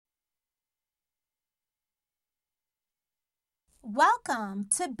Welcome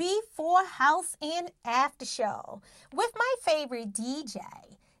to B4 House and After Show with my favorite DJ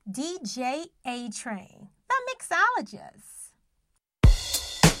Atrain, the mixologist.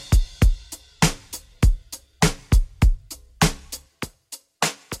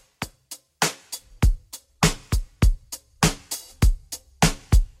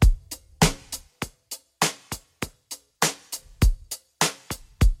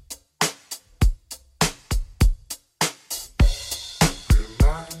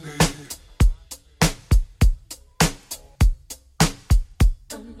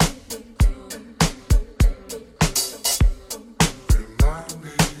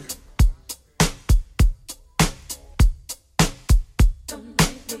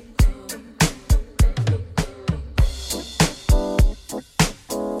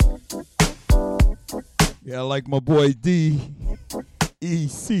 Yeah, I like my boy D,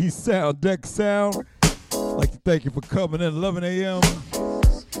 EC Sound, Deck Sound. I'd like to thank you for coming in 11 a.m.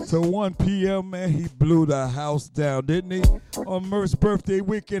 to 1 p.m., man. He blew the house down, didn't he? On Murph's birthday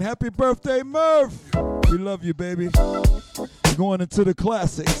weekend. Happy birthday, Murph! We love you, baby. We're going into the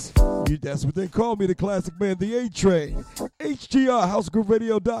classics. That's what they call me, the classic man, the A-Train. HGR,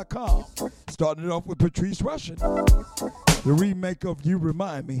 HouseGroupRadio.com. Starting it off with Patrice Rushen. The remake of You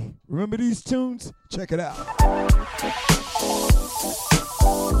Remind Me. Remember these tunes? Check it out.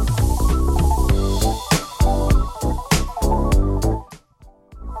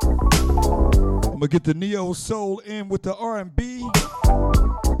 I'm gonna get the neo soul in with the R&B.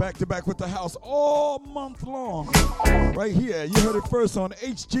 Back to back with the house all month long. Right here, you heard it first on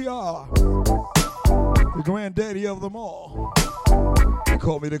HGR. The granddaddy of them all. They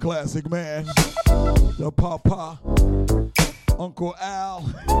call me the classic man. The Papa. Uncle Al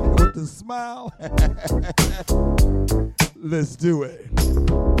with the smile. Let's do it.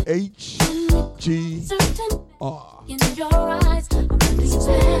 HGR. In your eyes, I'm under your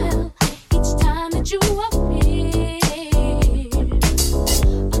spell. Each time that you appear,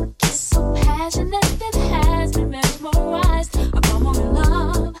 a kiss so passionate that has me mesmerized. I fall more in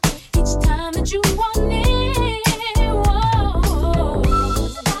love each time that you are near. Whoa,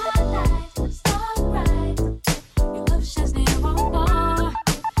 spotlight, starlight, your love shines near or far,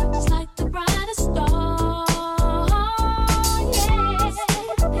 just like the brightest star. Yeah,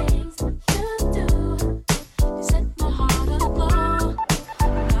 things you do, you set my heart aglow.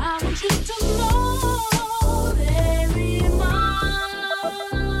 I want you to know they remind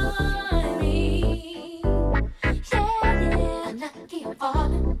me. Yeah, I'm lucky I'm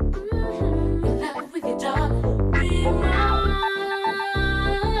falling. In love with you, darling. Remind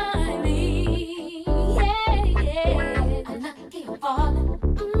me. Yeah, I'm lucky I'm falling.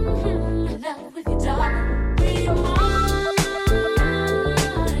 In love with you, darling. Remind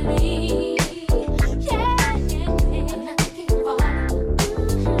me. Yeah, I'm lucky I'm falling.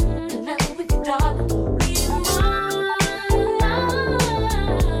 In love with you, darling. Remind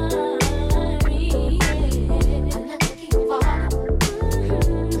me. I'm lucky I'm falling.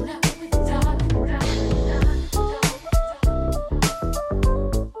 In love with you, darling.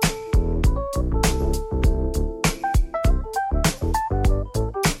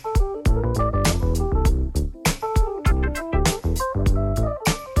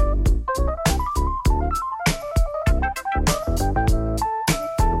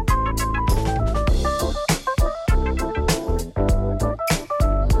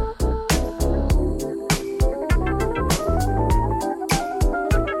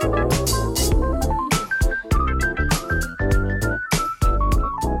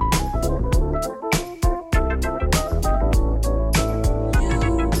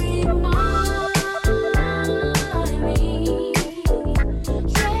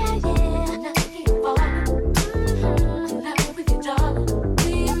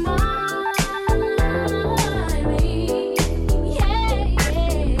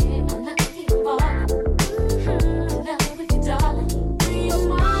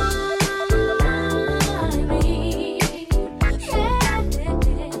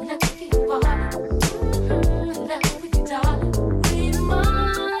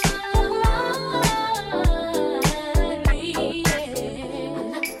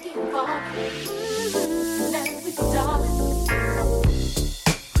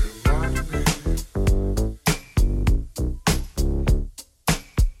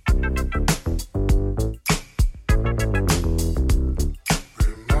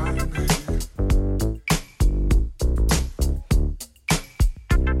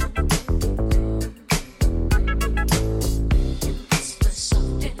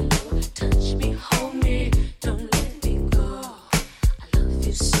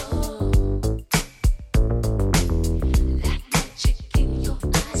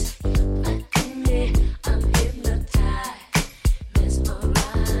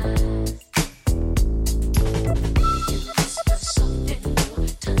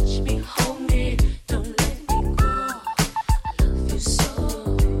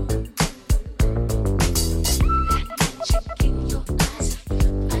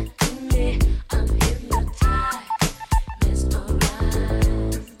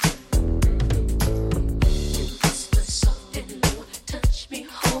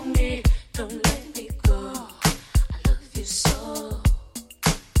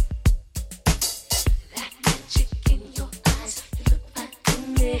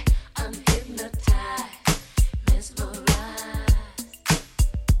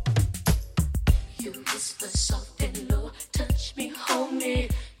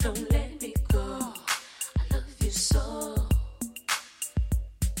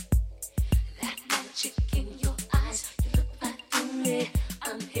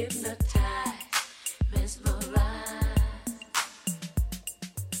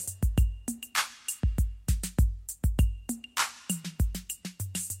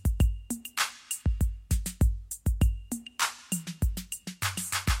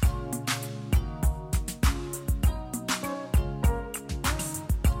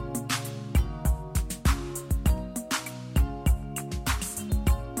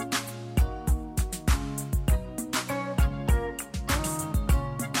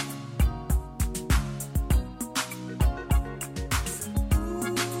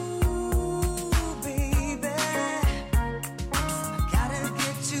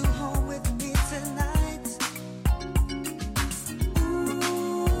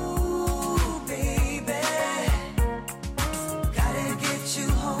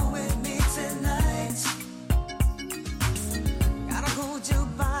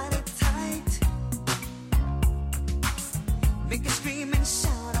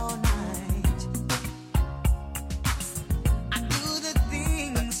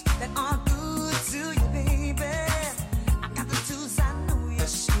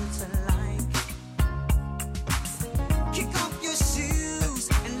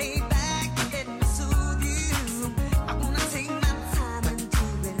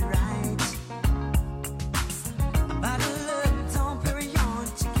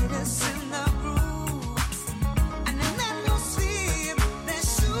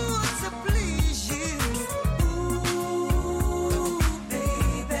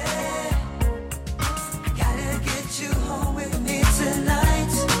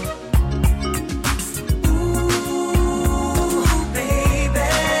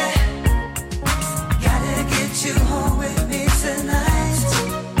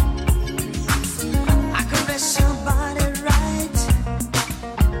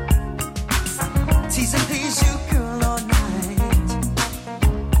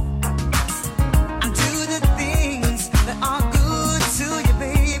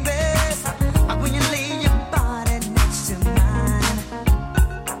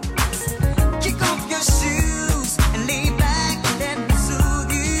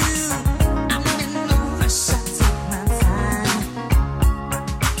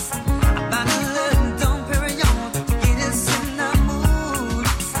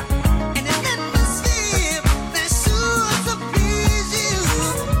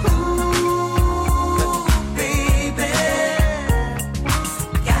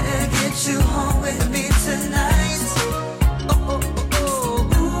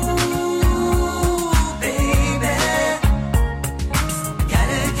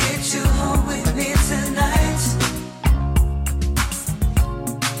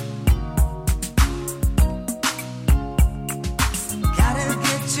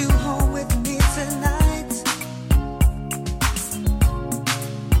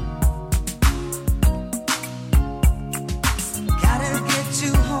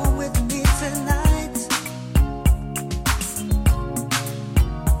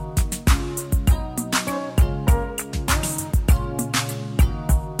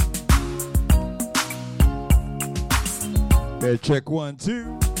 Yeah, check 1,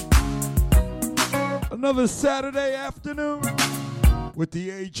 2. Another Saturday afternoon with the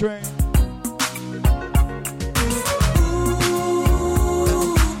A-Train.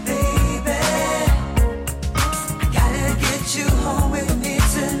 Ooh, baby, gotta get you home with me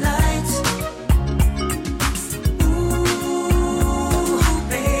tonight. Ooh,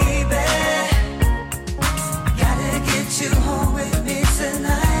 baby, gotta get you home with me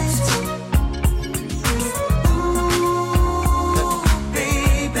tonight.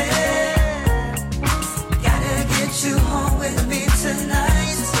 You home with me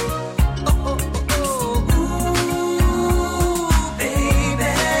tonight. Oh, oh, oh, ooh,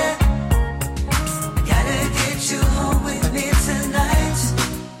 baby, gotta get you home with me tonight.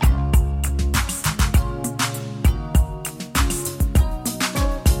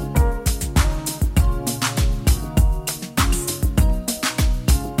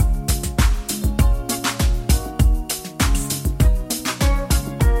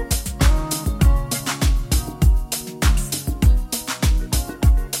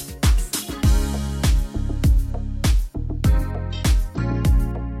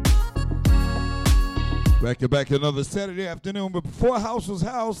 Back another Saturday afternoon, but before House was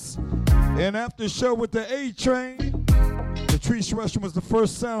House, and after show with the A-Train, the Tree Russian was the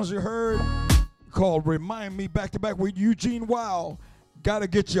first sounds you heard, called Remind Me, back to back with Eugene Wow. Gotta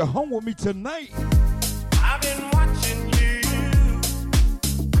get you home with me tonight. I've been watching you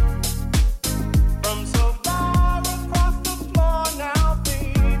from so far across the floor now,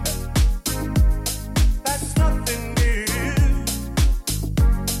 baby. That's nothing new.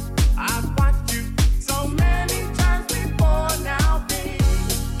 I've watched you so many times before now, baby.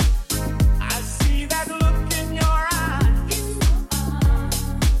 I see that look in your eyes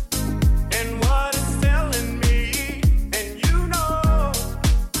and what it's telling me. And you know,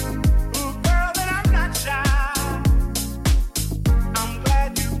 ooh, girl, that I'm not shy.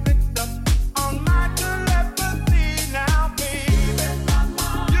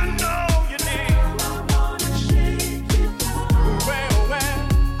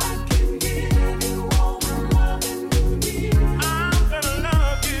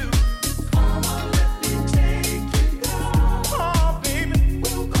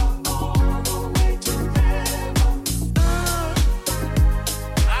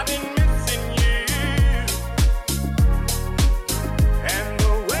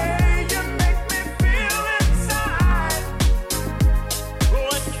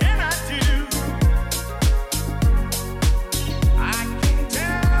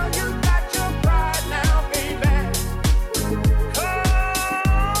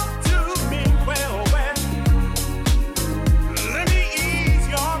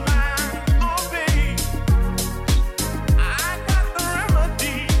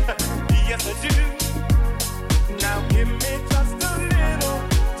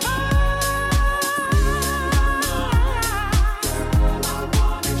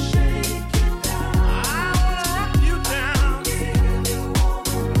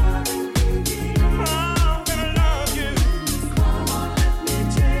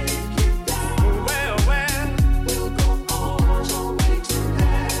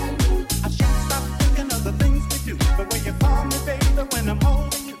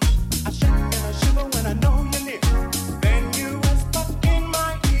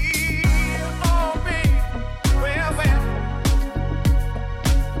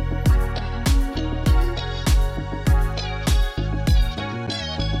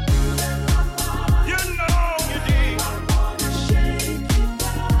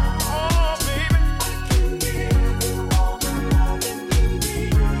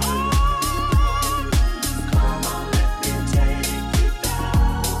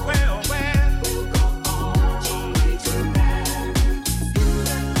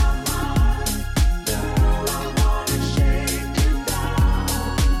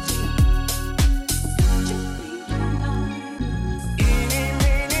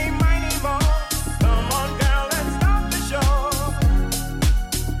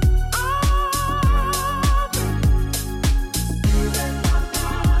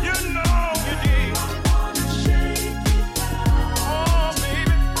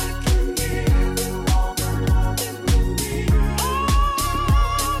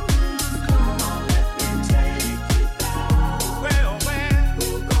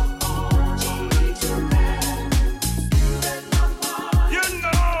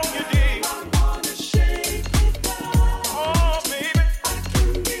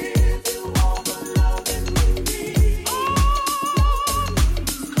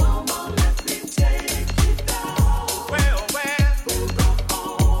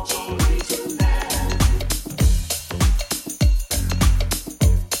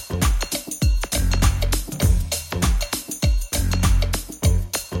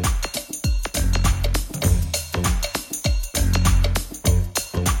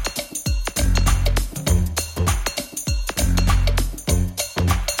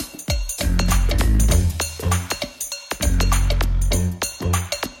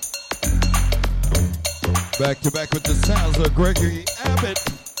 Back to back with the sounds of Gregory Abbott.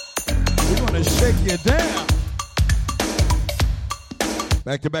 We're gonna shake you down.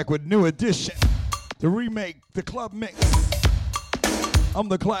 Back to back with New Edition, the remake, the club mix. I'm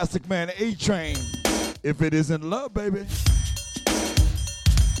the classic man, Atrain. If it isn't love, baby,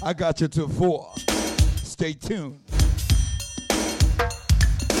 I got you till 4. Stay tuned.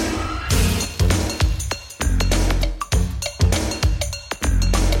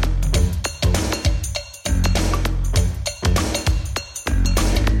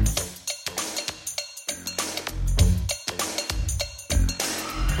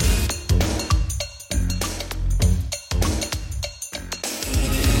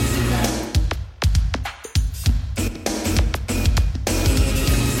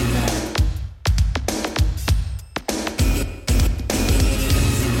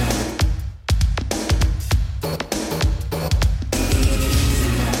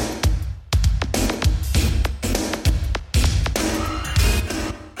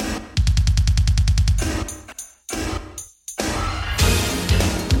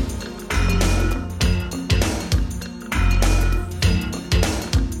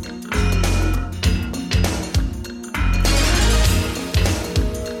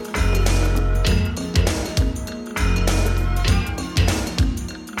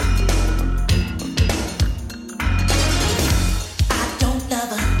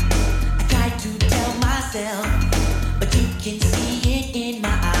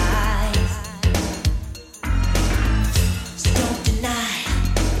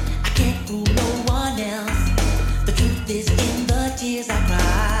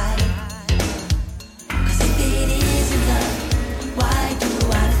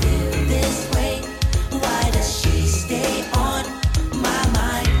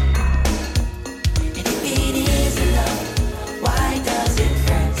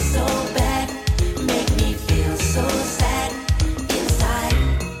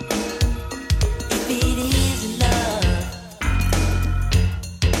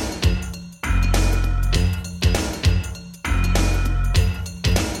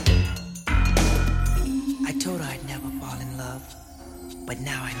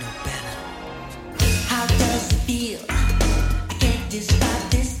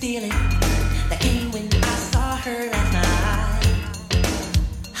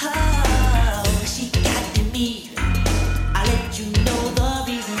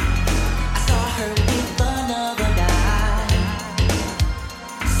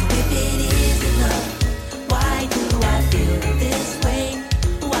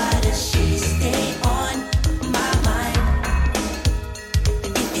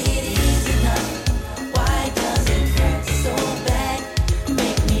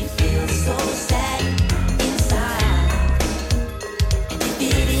 Feel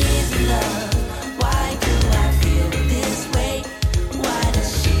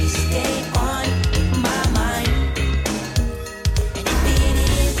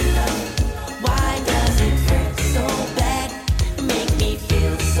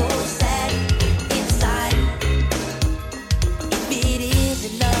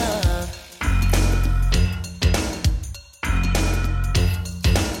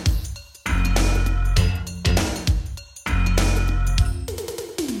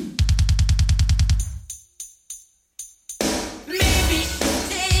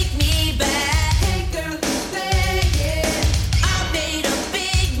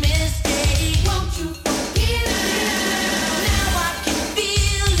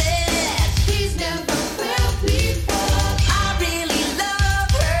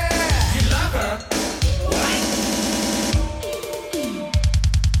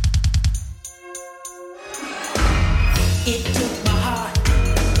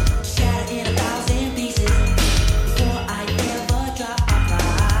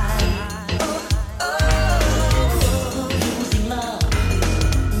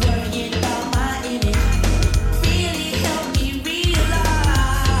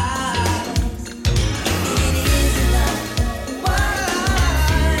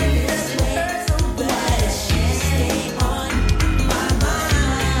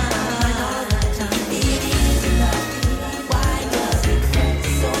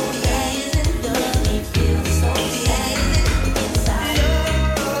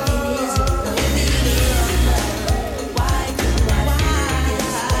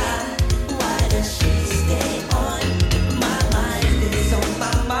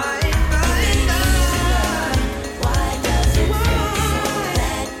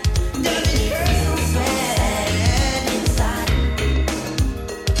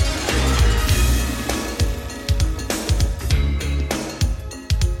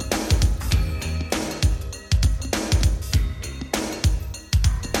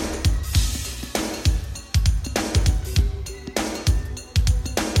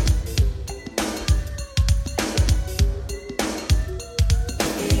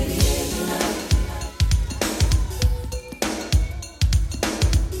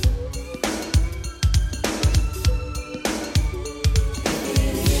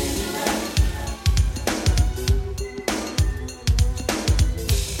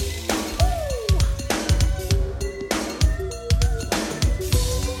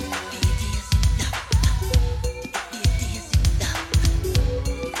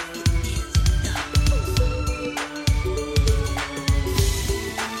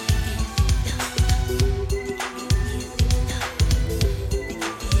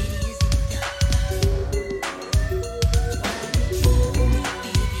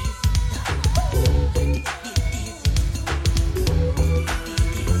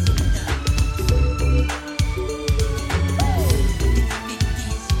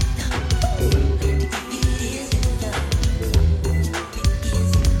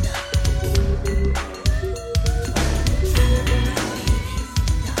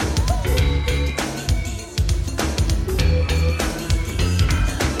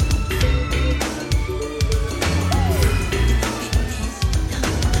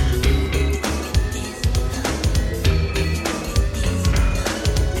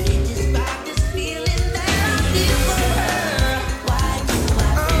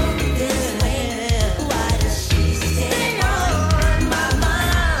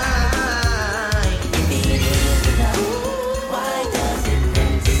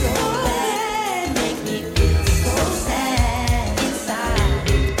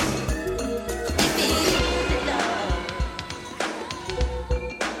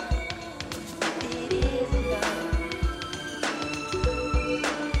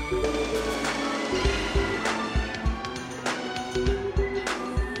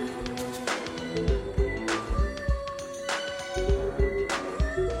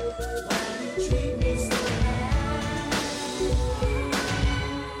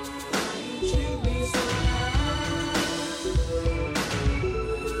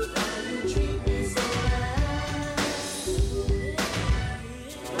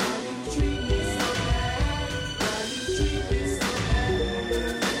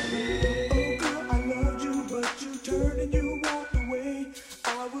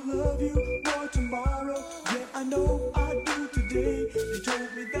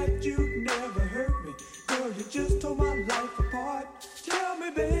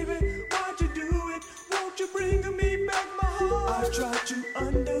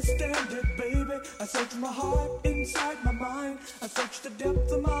searched my heart, inside my mind. I searched the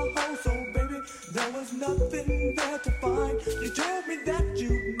depth of my whole soul, baby. There was nothing there to find. You told me that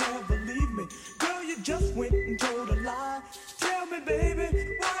you'd never leave me. Girl, you just went and told a lie. Tell me,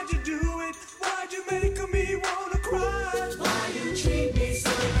 baby, why'd you do it? Why'd you make me wanna cry? Why you treat me so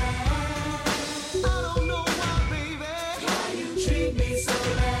bad? I don't know why, baby. Why you treat me so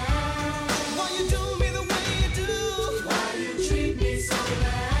bad? Why you do me the way you do? Why you treat me so bad?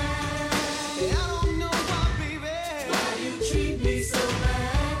 I don't know why, baby. Why you treat me so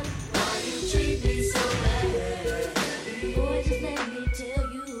bad? Why you treat me so bad? Boy, just let me tell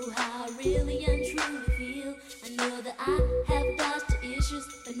you how I really and truly feel. I know that I have lots of issues,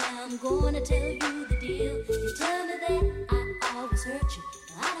 but now I'm gonna tell you the deal. You tell me that I always hurt you.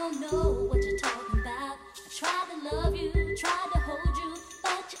 I don't know what you're talking about. I tried to love you, tried to hold you,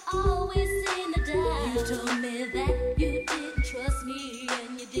 but you always seem to die. You told me that you didn't trust me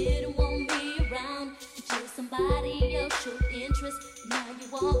and you didn't want me around until somebody else showed interest. Now you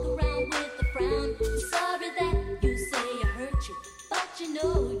walk around with a frown. I'm sorry that you say I hurt you, but you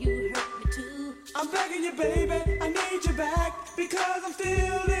know you hurt me too. I'm begging you, baby, I need you back because I'm still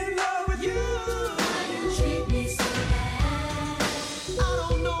in love with you. Why you treat me so bad? I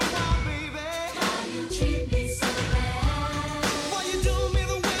don't know why, baby. Why you treat me so bad? Why you do me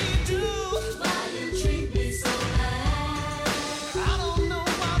the way you do? Why you treat me so bad? I don't know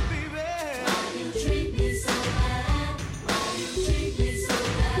why, baby. Why you treat me so bad? Why you treat me so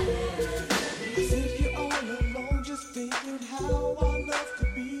bad? I sit here all alone just thinking how our love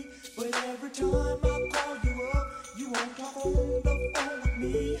could be. But every time I call you up, you won't talk on the phone with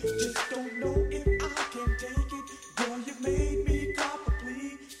me. Just don't know if I can take it. Girl, you've made me cop a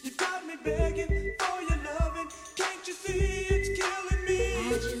plea. You got me begging for your loving. Can't you see it's killing me? I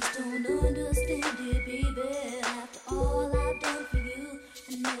just don't understand it, baby. After all I've done for you,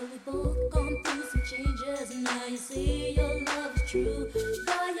 I know we both gone through some changes, and now you see your love is true.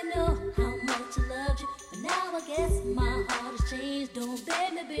 Girl, you know how much I loved you, but now I guess my heart has changed. Don't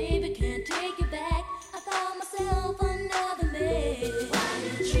beg me, baby, can't take you back. I found myself another man. Why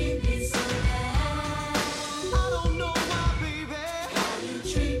you treat me so bad? I don't know why, baby. Why you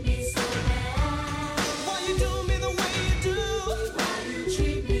treat me so bad? Why you do me the way you do? Why you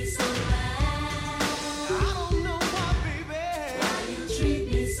treat me so bad? I don't know why, baby. Why you treat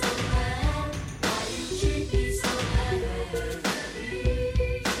me so bad? Why you treat me so bad?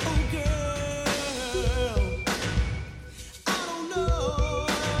 Oh, girl. I don't know.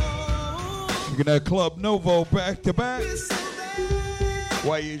 Looking at Club Novo back to back. It's so bad.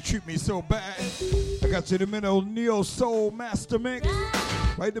 Why you treat me so bad? I got you in the middle, Neo Soul Master Mix.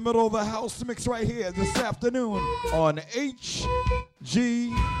 Right in the middle of the house mix right here this afternoon on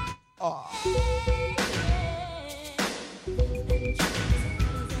HGR.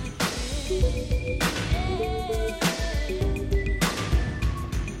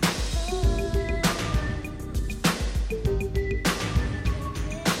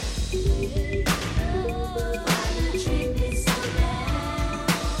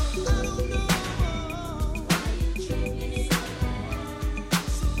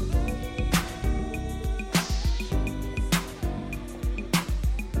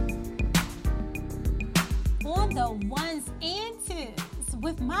 On the ones and twos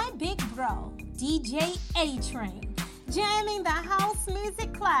with my big bro, DJ Atrain, jamming the house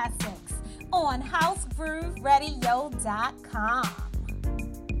music classics on housegrooveradio.com.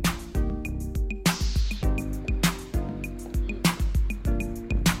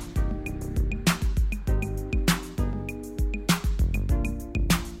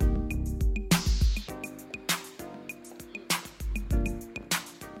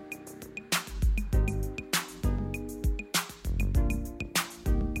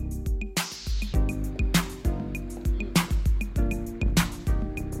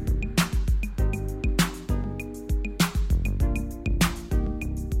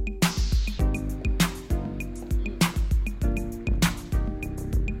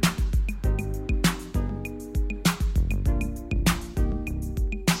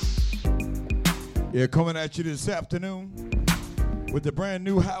 Yeah, coming at you this afternoon with the brand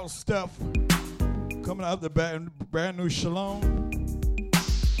new house stuff. Coming out the brand new Shalom.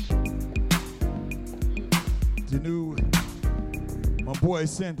 The new, my boy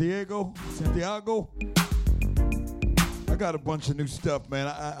Santiago. I got a bunch of new stuff, man.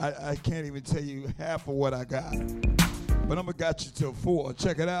 I can't even tell you half of what I got. But I'm going to got you till 4.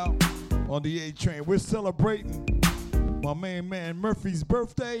 Check it out on the A-Train. We're celebrating my main man Murphy's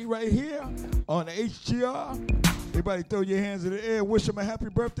birthday right here on HGR. Everybody throw your hands in the air. Wish him a happy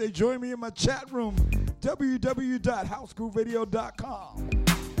birthday. Join me in my chat room, www.housegrooveradio.com.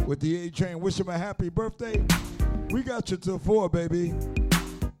 with the A-Train. Wish him a happy birthday. We got you till 4, baby.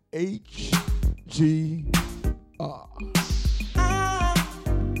 HGR.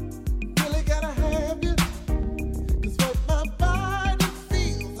 Really gotta have you, 'cause what my body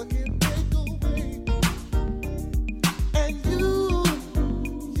feels I can't take away. And you're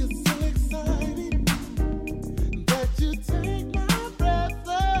so exciting that you take my breath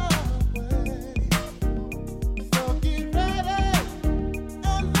away. So get ready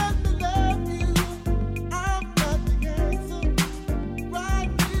and let me love you. I've got the answer right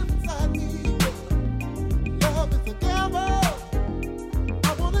here beside me. Love is a gamble. I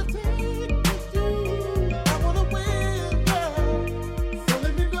wanna take you deep. I wanna win, girl. So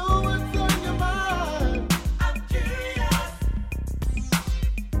let me know what's on your mind. I'm curious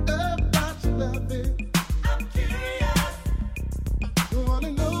about your loving. I'm curious. I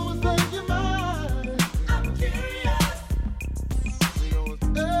wanna know what's on your mind. I'm curious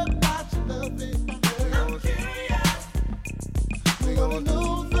about your loving. I'm curious. I wanna know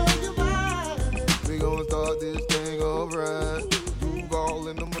what's on your mind. We gon' start this thing alright. Move all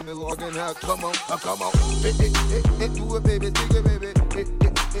in the money logging out. Come on, come on. Hey, hey, hey, hey, do it, baby, stick it, baby. Hey,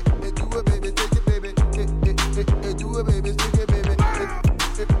 hey, hey, hey, do it, baby, stick it, baby. Hey, hey, hey, hey, do it, baby, stick it, baby. Hey,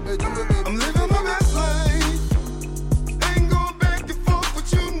 hey, hey, do it, baby. I'm living my best life. Ain't going back and forth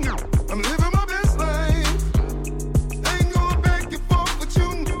with you now. I'm living my best life. Ain't going back and forth with you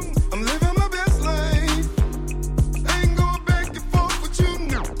now. I'm living my best life. Ain't going back and forth with you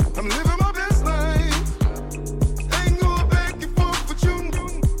now. I'm living my best life. Ain't going back and forth with you now.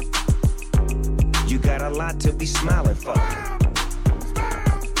 You got a lot to be smiling for.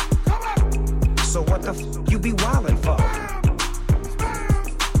 So what the you be wildin' for?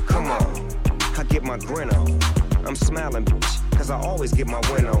 Come on, I get my grin on. I'm smiling, bitch, 'cause I always get my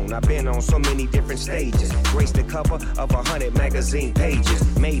win on. I've been on so many different stages. Graced the cover of 100 magazine pages.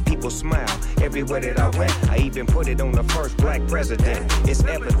 Made people smile everywhere that I went. I even put it on the first black president. It's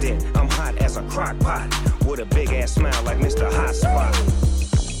evident I'm hot as a crock pot. With a big ass smile like Mr. Hot Spot.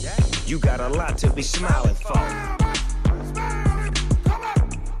 You got a lot to be smiling for.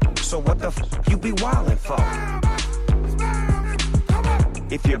 So what the you be wildin' for?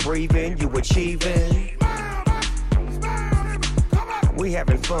 If you're breathing, you achieving. We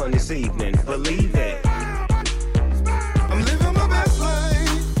having fun this evening, believe it. I'm living my best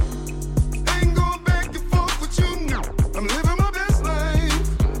life. Ain't going back and forth with you now. I'm living my best life.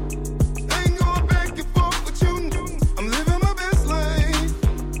 Ain't going back and forth with you now. I'm living my best life.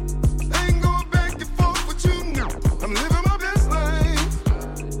 Ain't going back and forth with you now. I'm living my best life.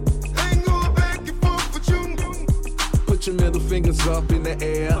 Ain't going back and forth with you now. Put your middle fingers up in the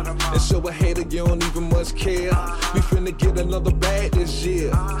air and show a hater you don't even much care. We finna get another bag this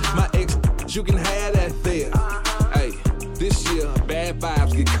year. My ex, you can have that there. Hey, this year, bad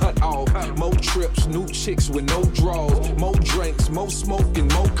vibes get cut off. More trips, new chicks with no draws. More drinks, more smoking,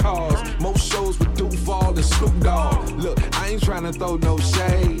 more cars. More shows with Duval and Snoop Dogg. Look, I ain't tryna throw no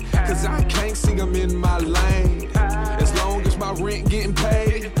shade, 'cause I can't see them in my lane. As long as my rent getting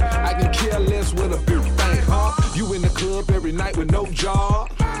paid, I can care less with a big thing, huh? You in the club every night with no job.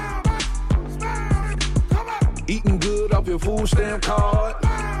 Eating good off your food stamp card.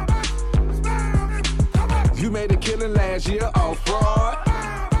 You made a killing last year off fraud.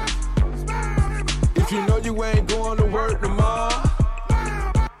 If you know you ain't going to work tomorrow,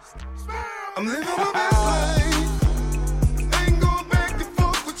 I'm living my best life. Ain't going back and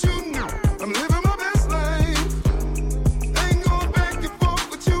forth with you now. I'm living my best life. Ain't going back and forth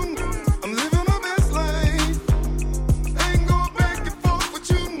with you now. I'm living my best life. Ain't going back and forth with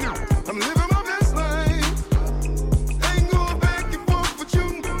you now. I'm living my best life. Ain't going back and forth with you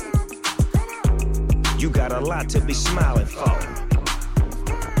now. You got a lot to be smiling for.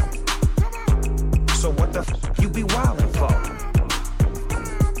 So what the you be wildin' for?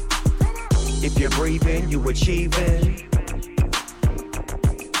 If you're breathing, you achieving.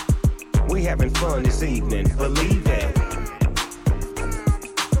 We having fun this evening, believe it.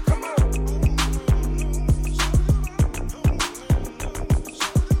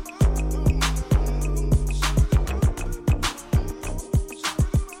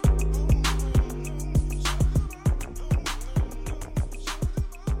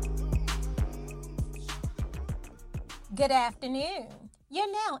 Good afternoon.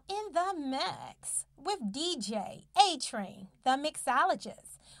 You're now in the mix with DJ Atrain, the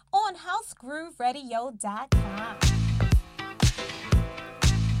mixologist, on housegrooveradio.com.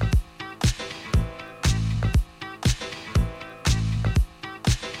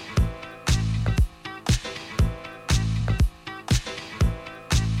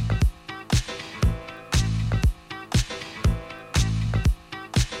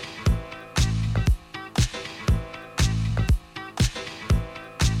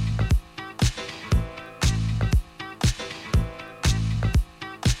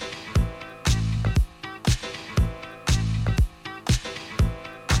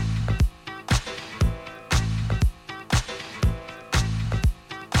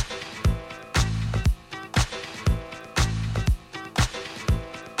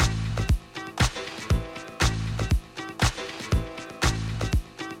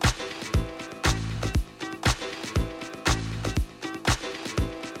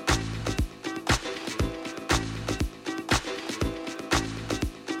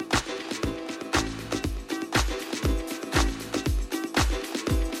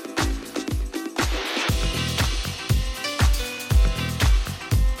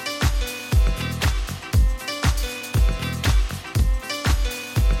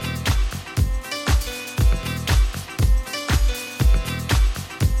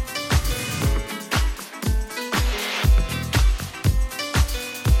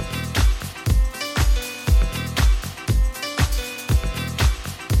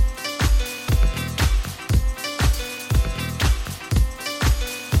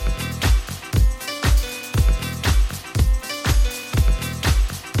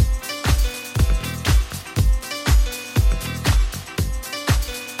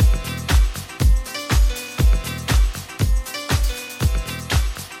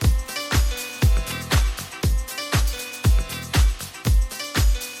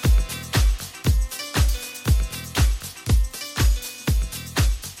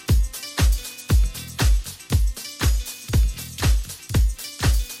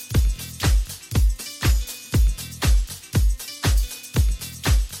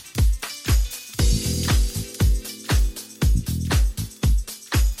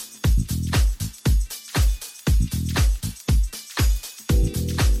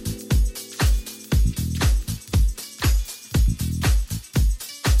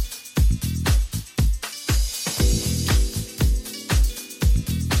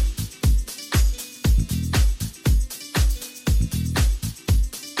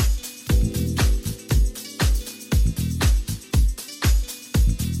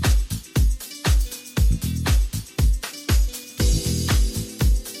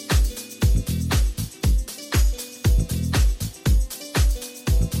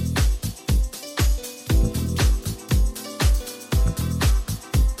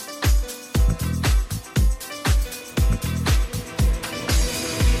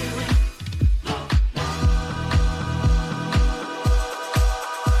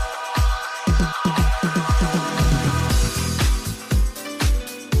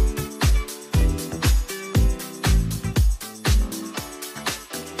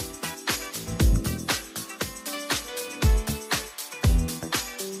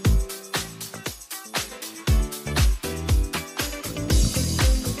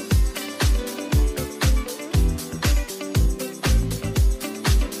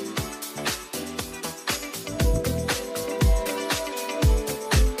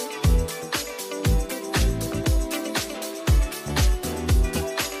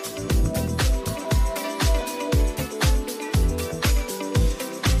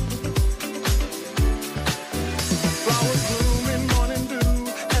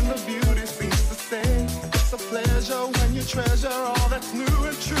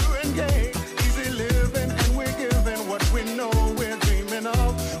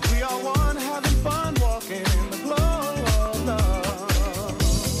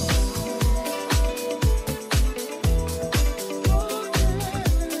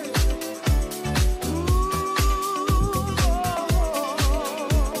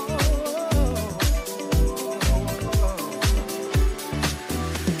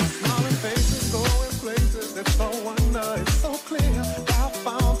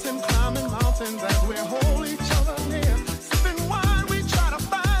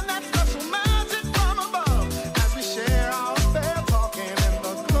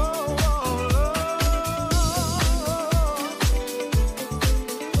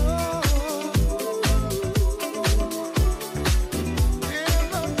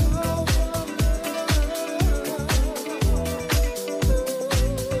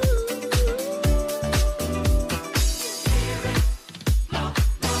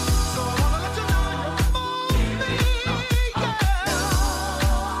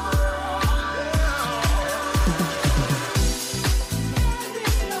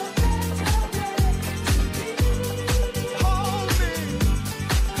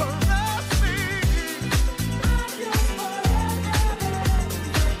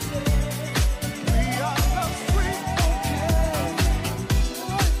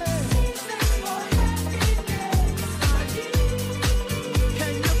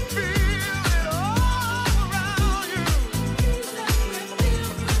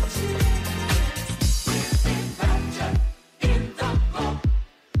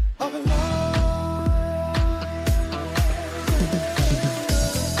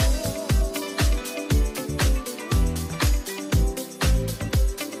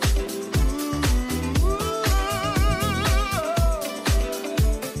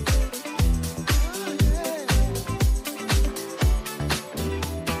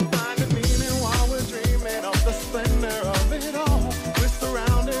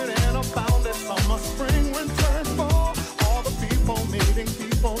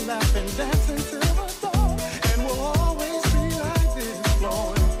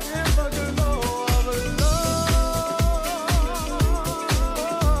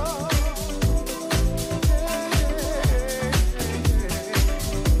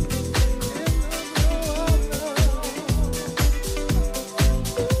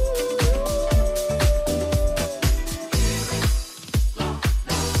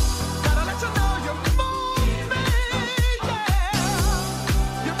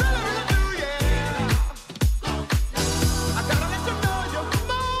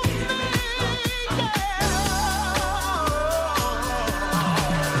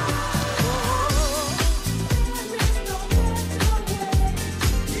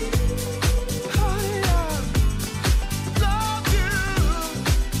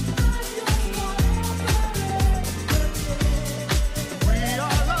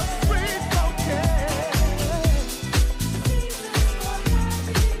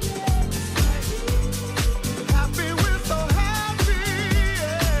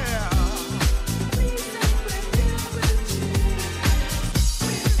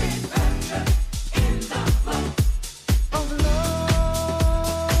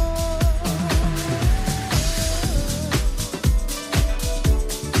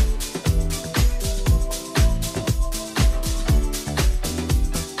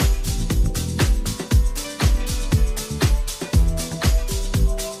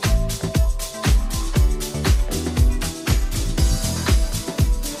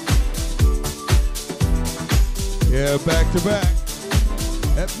 Yeah, back to back.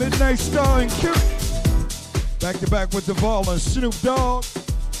 At Midnight Star and Q. Back to back with Duval and Snoop Dogg.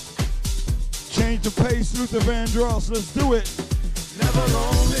 Change the pace, Luther Vandross. Let's do it. Never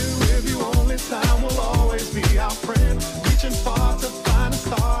lonely with you, only time will always be our friend. Reaching far to find a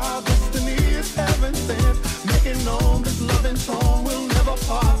star, our destiny is heaven sent. Making known this loving tone will never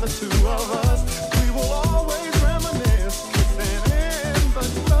part the two of us. We will always reminisce, kissing in the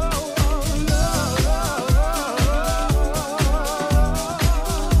glow of love.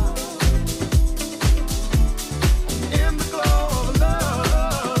 In the glow of love.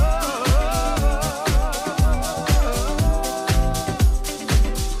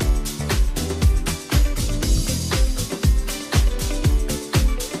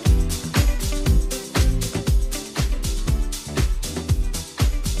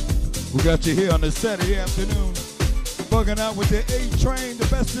 We got you here on this Saturday afternoon, bugging out with the A-Train, the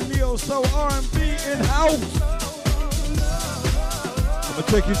best in neo soul R&B in-house. I'm gonna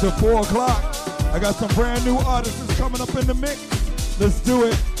take you to 4 o'clock. I got some brand new artists coming up in the mix. Let's do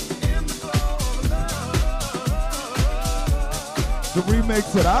it. The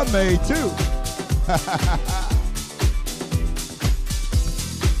remix that I made too.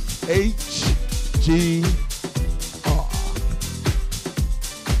 HG.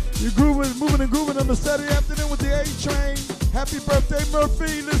 You're grooving, moving and grooving on the Saturday afternoon with the A-Train. Happy birthday,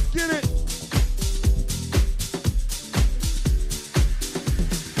 Murphy. Let's get it.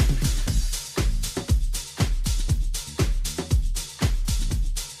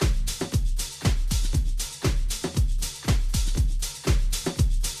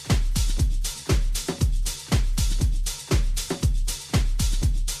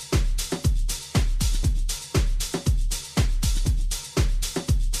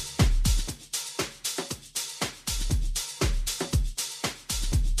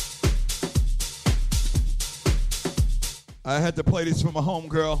 I had to play this for my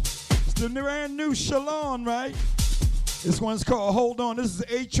homegirl. It's the brand new Shalon, right? This one's called Hold On. This is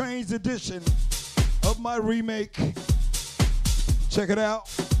A-Train's edition of my remake. Check it out,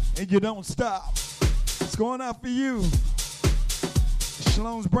 and you don't stop. It's going out for you.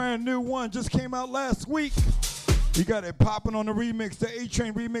 Shalon's brand new one just came out last week. You got it popping on the remix, the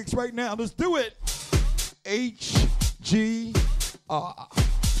A-Train remix right now. Let's do it. HGR.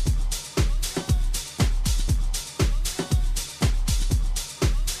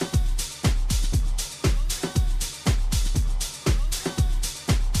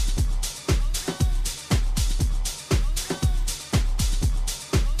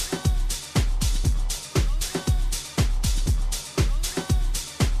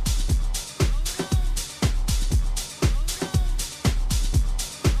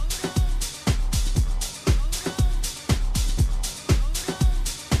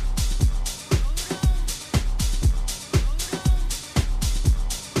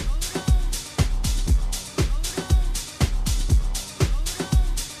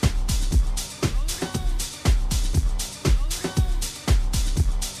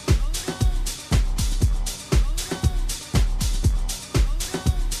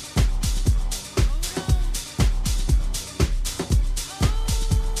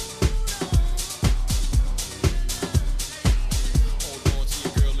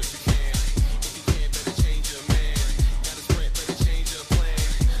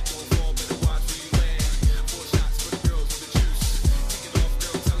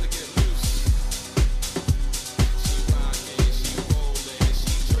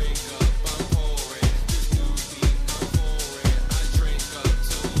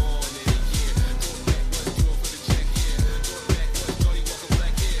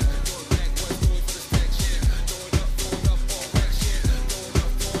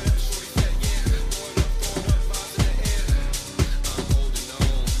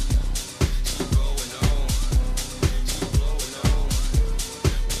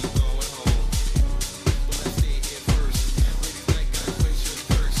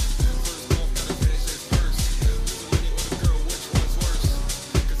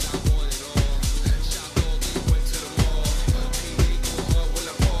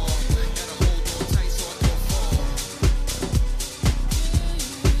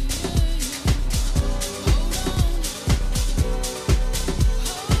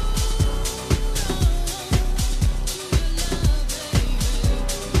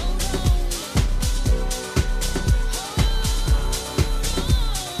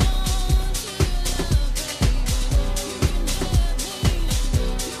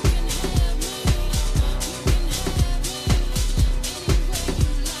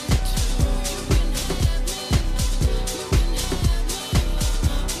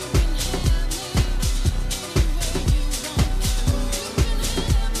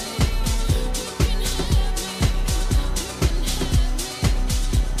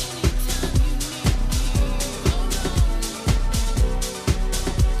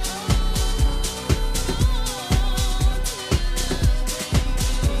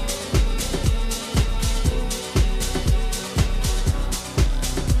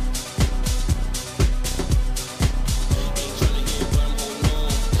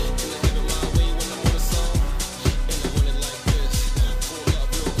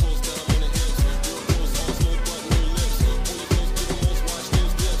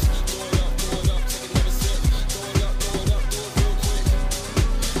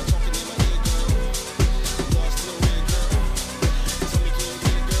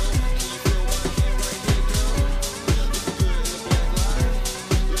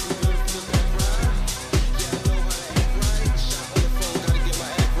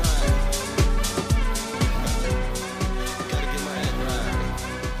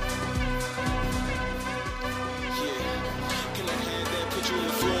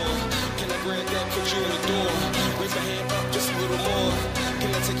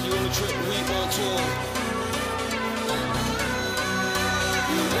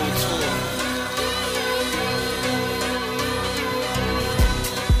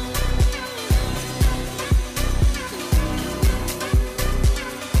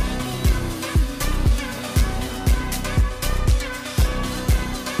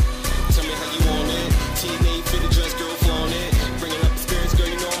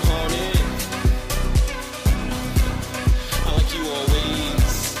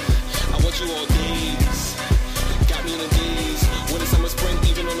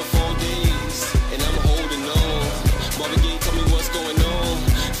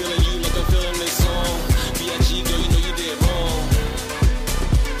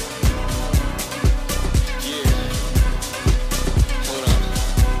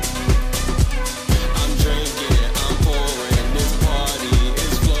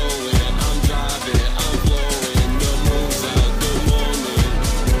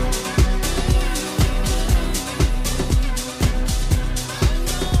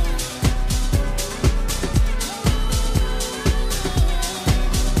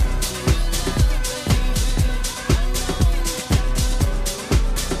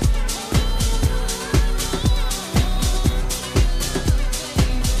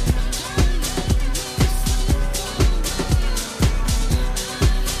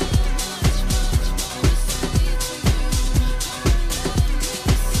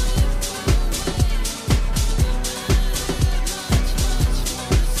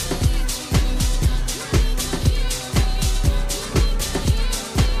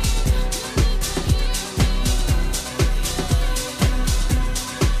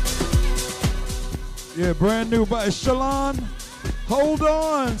 Brand new by Shalon. Hold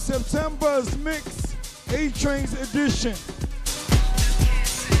on, September's mix, A-Train's edition.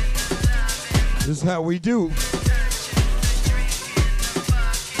 This is how we do.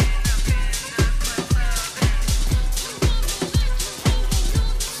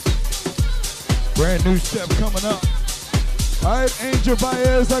 Brand new step coming up. All right, Angel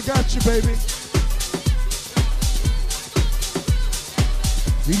Baez, I got you, baby.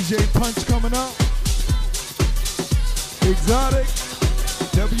 DJ Punch coming up. Exotic,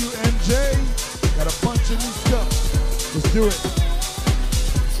 WNJ, got a bunch of new stuff. Let's do it.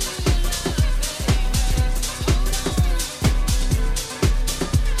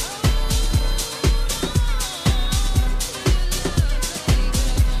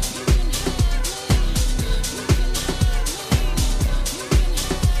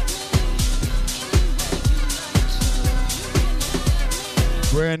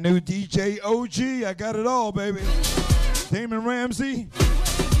 Brand new DJ OG, I got it all, baby. Damon Ramsey,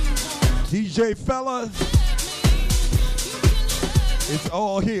 DJ Fella. It's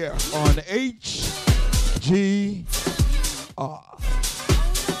all here on HGR.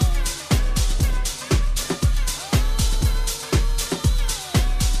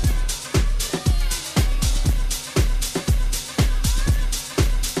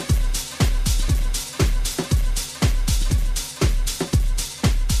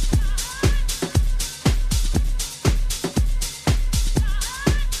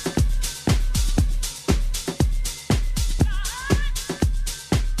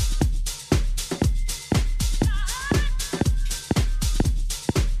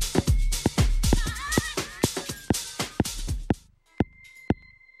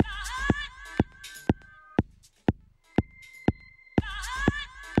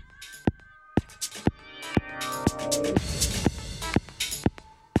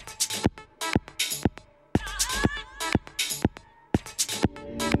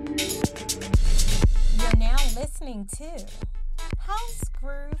 To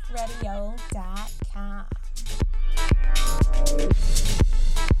housegrooveradio.com.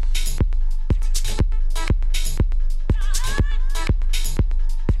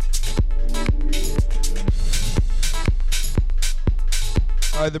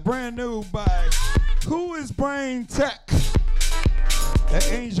 All right, the brand new by Who is Brain Tech? That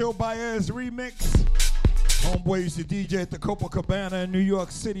Angel Baez remix. Homeboy used to DJ at the Copacabana in New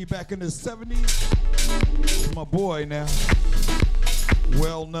York City back in the 70s. My boy now,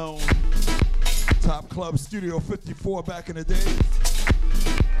 well known, Top Club Studio 54 back in the day.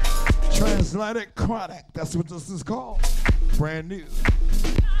 Transatlantic Chronic, that's what this is called. Brand new.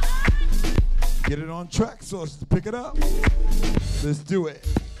 Get it on track, so let's pick it up. Let's do it.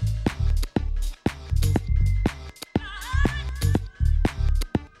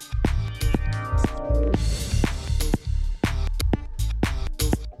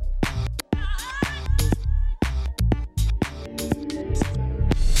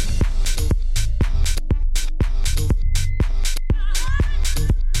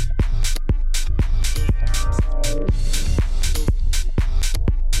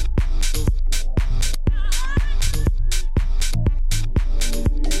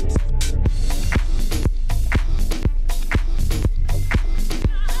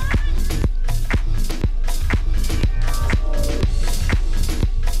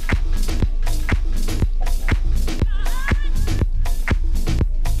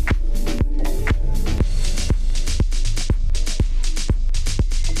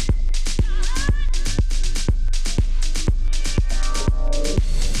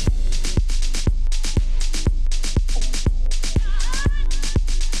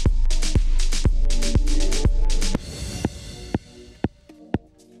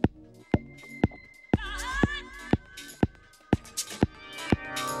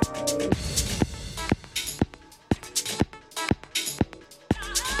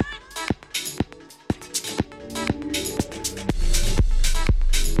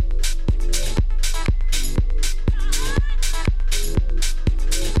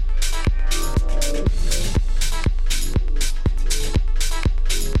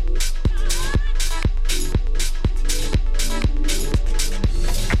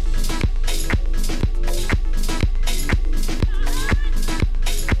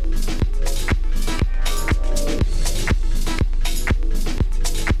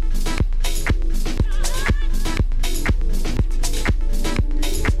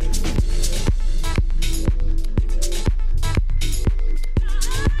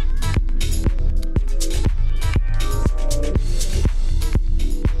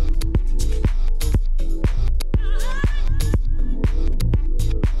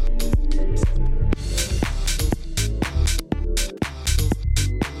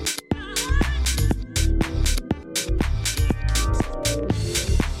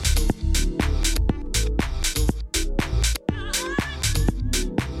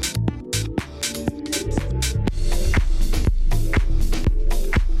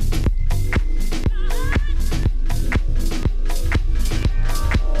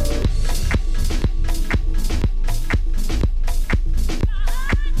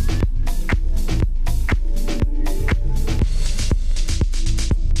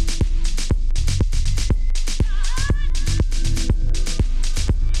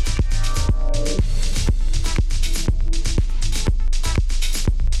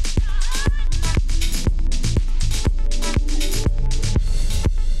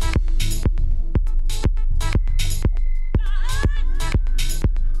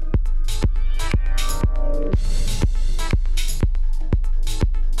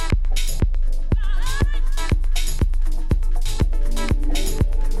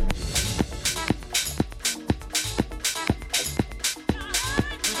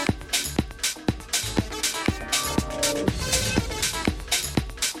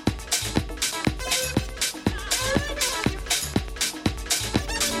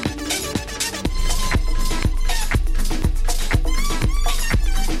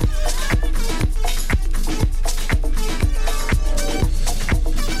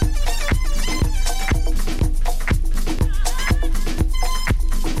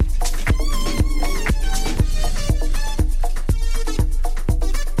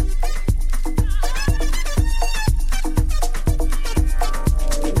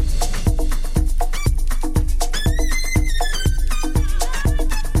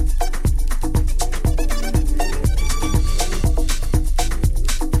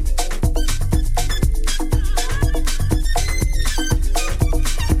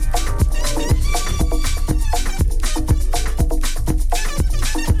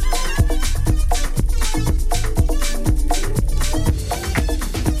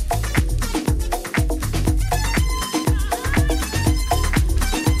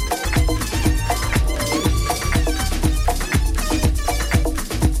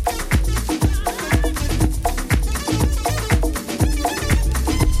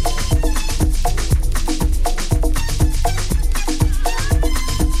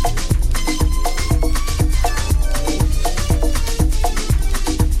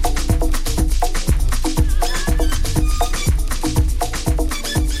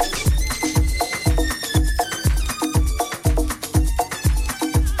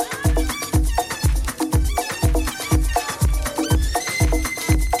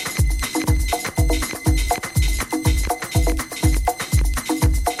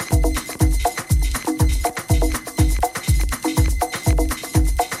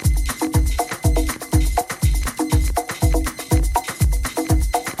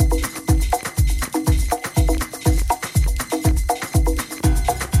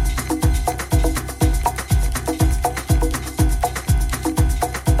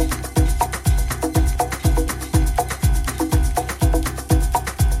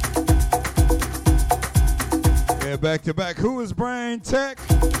 back to back. Who is Brian Tech?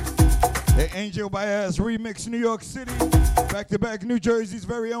 The Angel Baez remix, New York City. Back to back, New Jersey's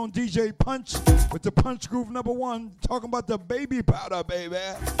very own DJ Punch with the Punch Groove #1. Talking about the baby powder, baby.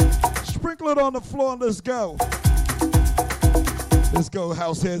 Sprinkle it on the floor and let's go. Let's go,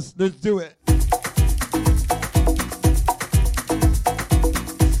 house heads. Let's do it.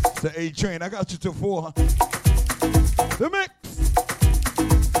 It's the A-Train. I got you till 4. The mix.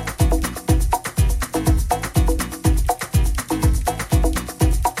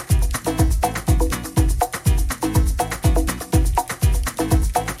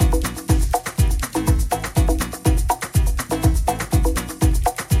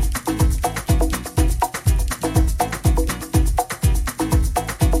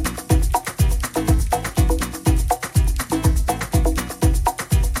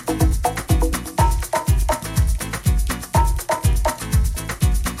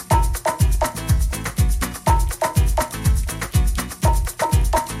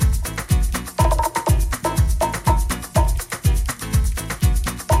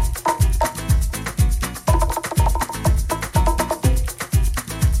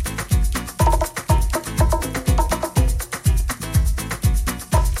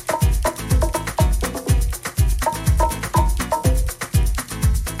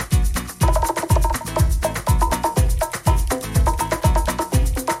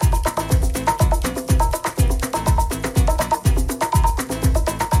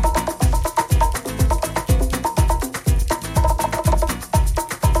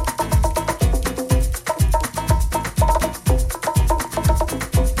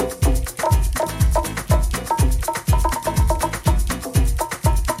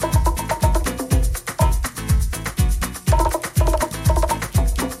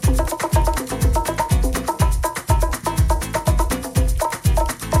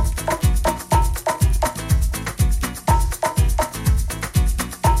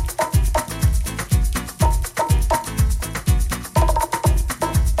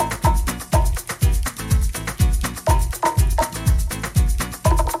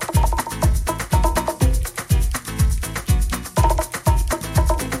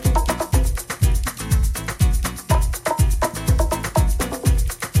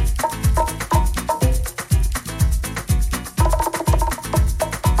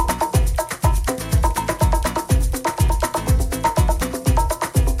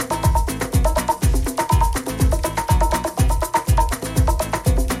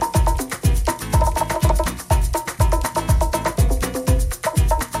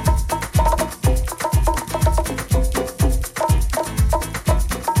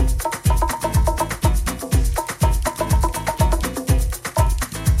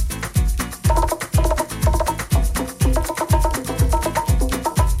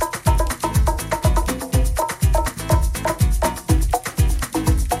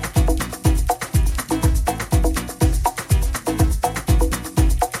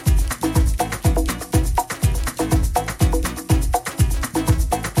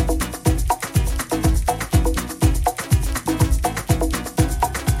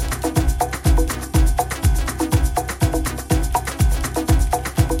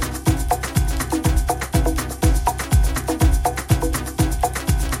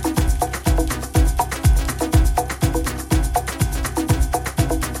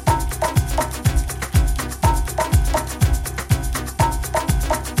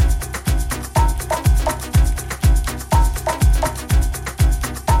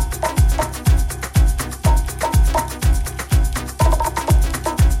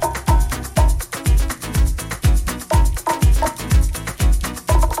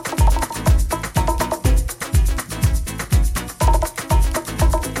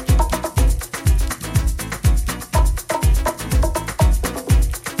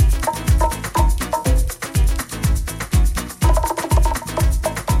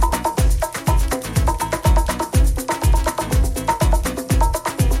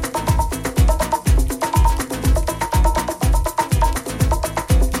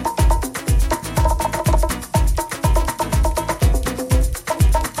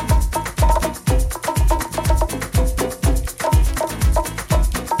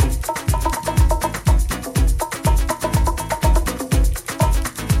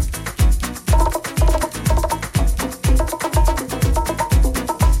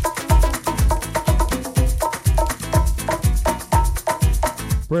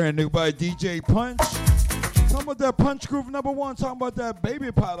 Brand new by DJ Punch. Talking about that Punch Groove #1. Talking about that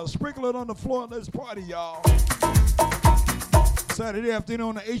baby powder. Sprinkle it on the floor and let's party, y'all. Saturday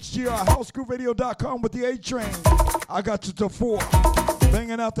afternoon on HGR, housegrooveradio.com with the A-Train. I got you till 4.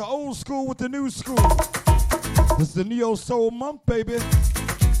 Banging out the old school with the new school. This is the Neo Soul month, baby.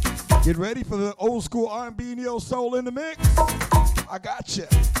 Get ready for the old school R&B Neo Soul in the mix. I got you.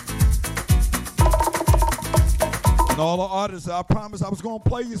 And all the artists, I promised I was going to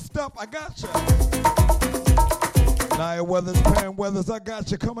play your stuff. I got you. Nia Weathers, Pam Weathers, I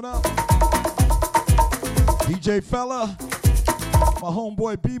got you coming up. DJ Fella, my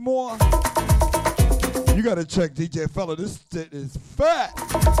homeboy B More. You got to check DJ Fella. This shit is fat.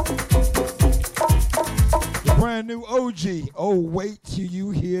 The brand new OG. Oh, wait till you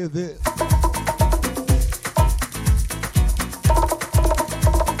hear this.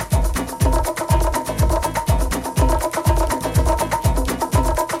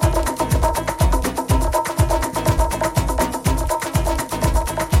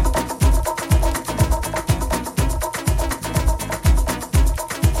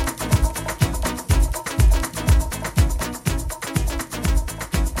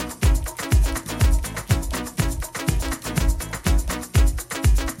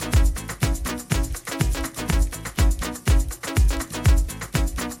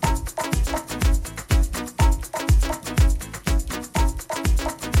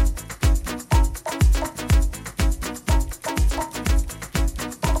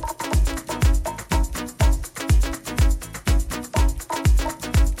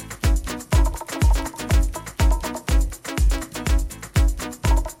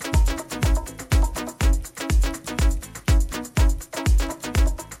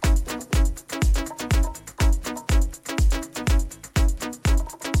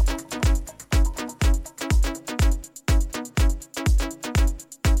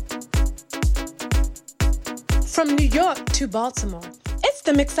 From New York to Baltimore, it's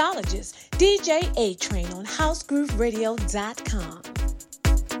the mixologist, DJ Atrain on housegrooveradio.com.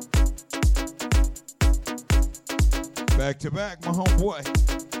 Back to back, my homeboy.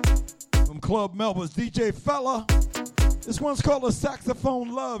 From Club Melba's DJ Fella. This one's called a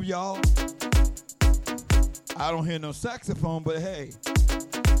Saxophone Love, y'all. I don't hear no saxophone, but hey,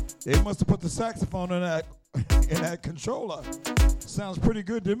 they must have put the saxophone in that controller. Sounds pretty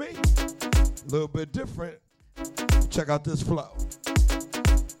good to me. A little bit different. Check out this flow.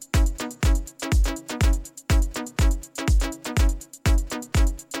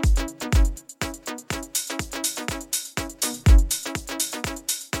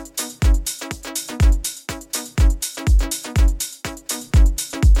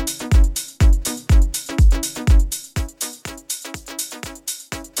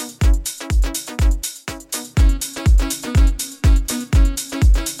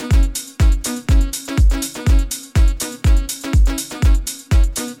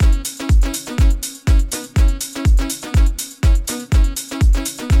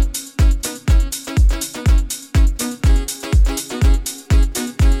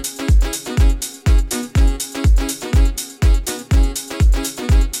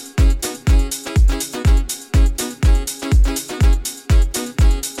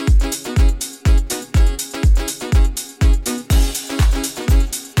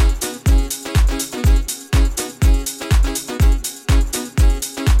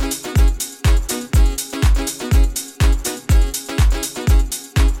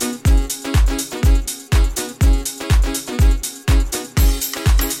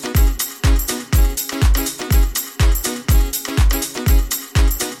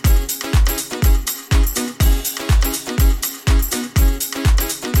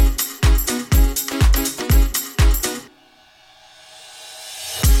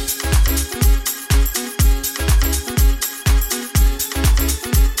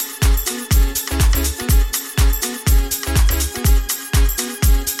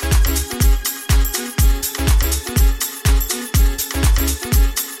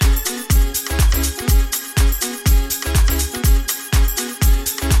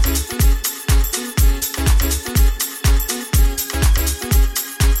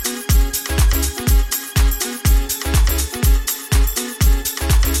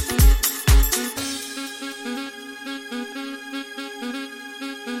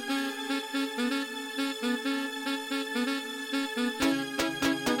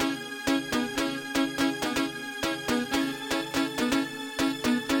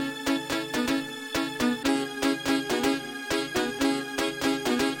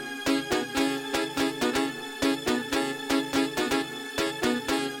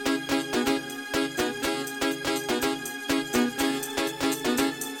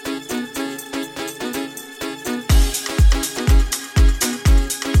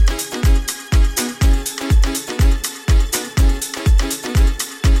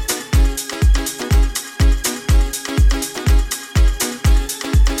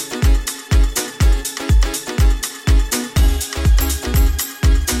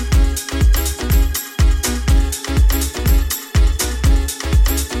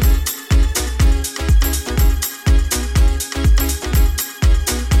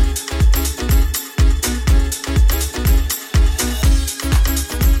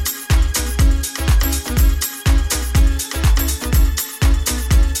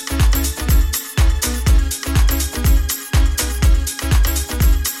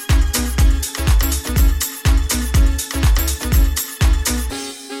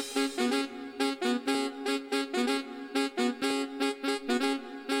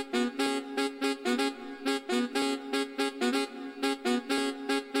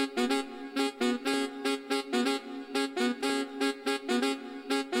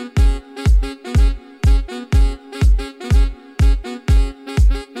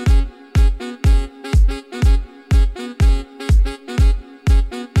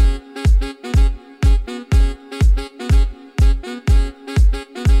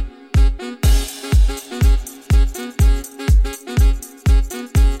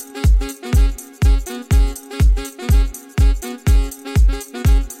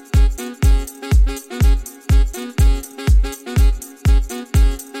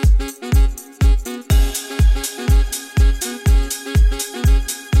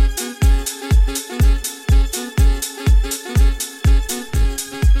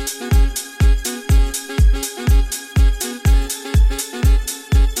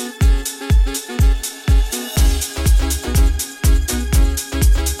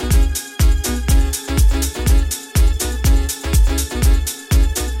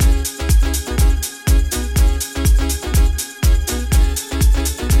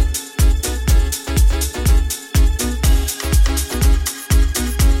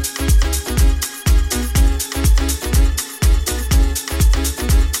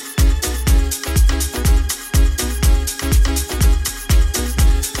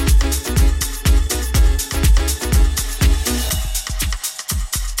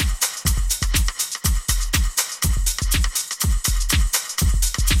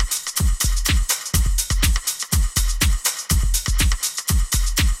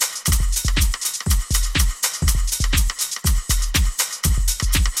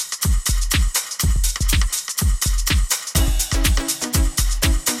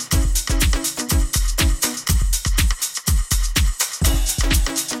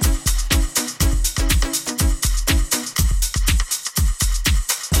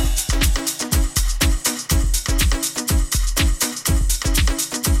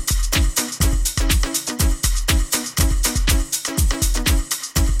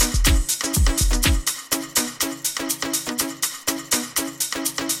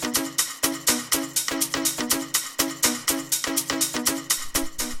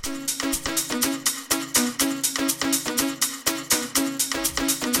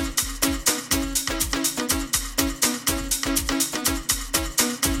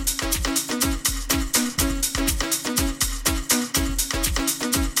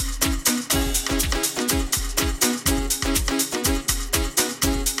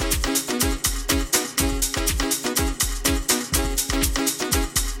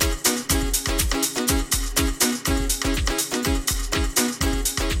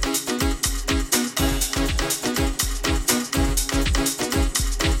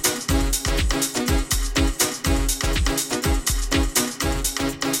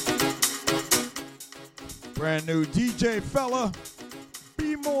 Brand new DJ fella.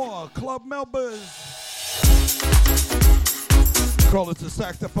 Be more Club members. Call it the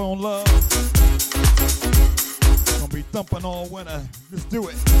saxophone love. Gonna be thumping all winter. Let's do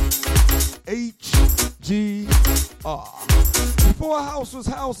it. HGR. Before house was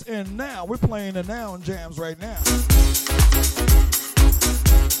house, and now we're playing the noun jams right now.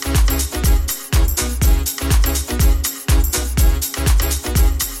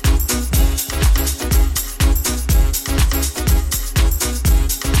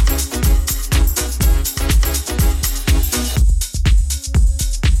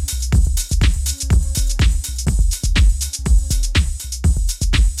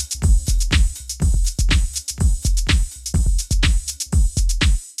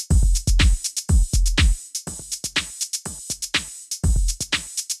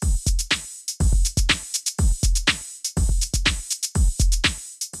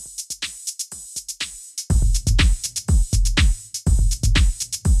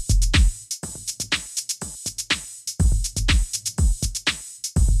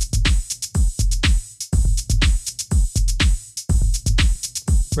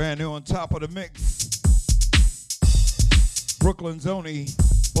 Brand new on top of the mix. Brooklyn's only,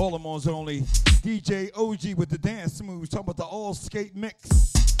 Baltimore's only, DJ OG with the dance moves. Talking about the all skate mix.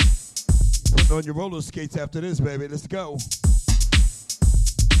 Put on your roller skates after this, baby. Let's go.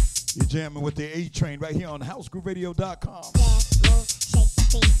 You're jamming with the A-Train right here on housegrooveradio.com. Dance, move, shake the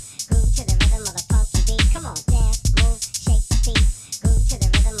feet, groove to the rhythm of the funky beat. Come on, dance, move, shake the feet, groove to the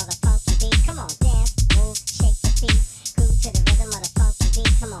rhythm of the funky beat. Come on, dance, move, shake the feet, groove to the rhythm of the funky beat.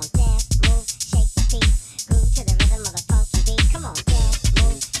 Come on, dance, move, shake the feet, groove to the rhythm of the funky beat. Come on, dance,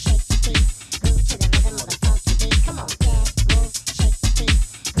 move, shake the feet, groove to the rhythm of the funky beat. Come on, dance, move, shake the feet,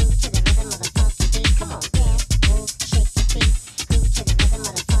 groove to the rhythm of the funky beat. Come on, dance, move, shake the feet, groove to the rhythm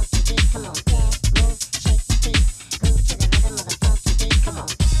of the funky beat. Come on, dance, move, shake the feet, groove to the rhythm of the funky beat.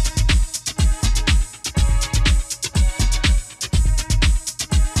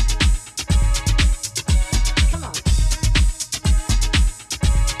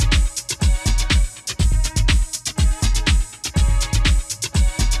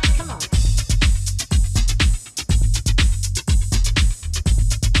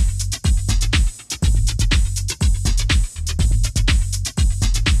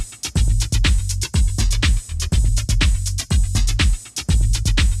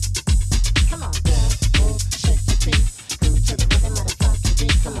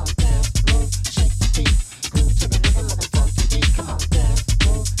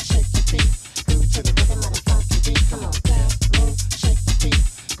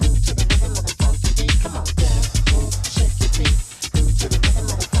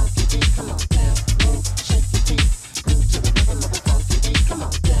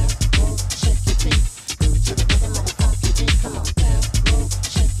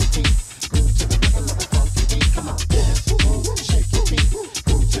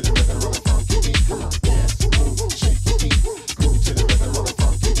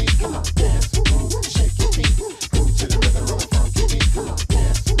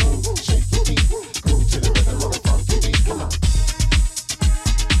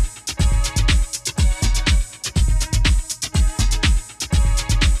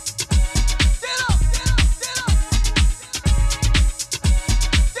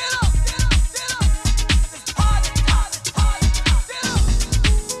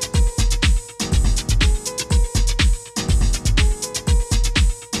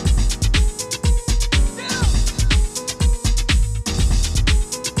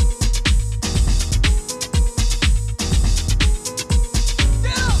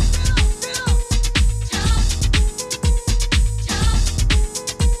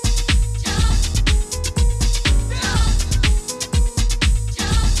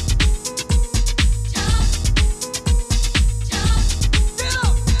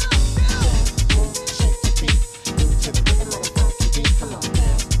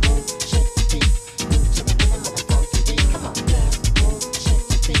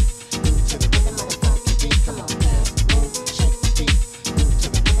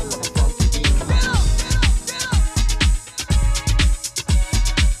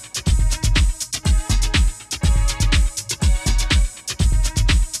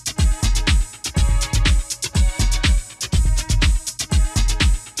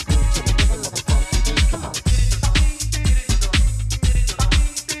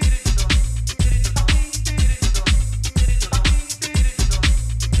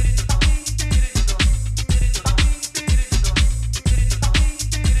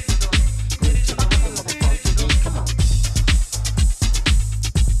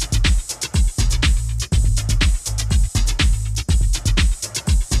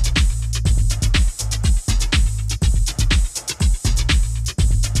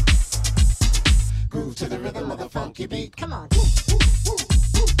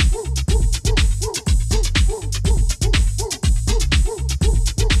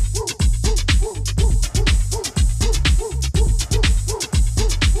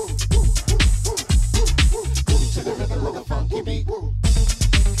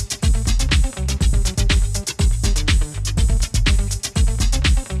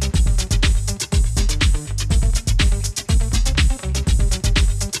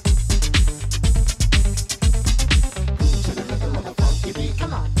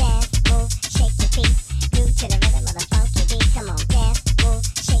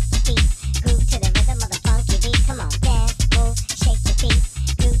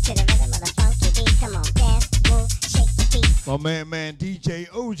 man, DJ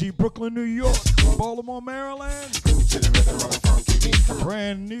OG, Brooklyn, New York, Baltimore, Maryland.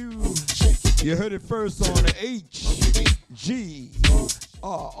 Brand new. You heard it first on HG.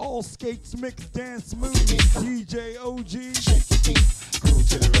 All skates mix dance moves. DJ OG.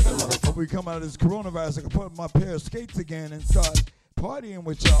 When we come out of this coronavirus, I can put on my pair of skates again and start partying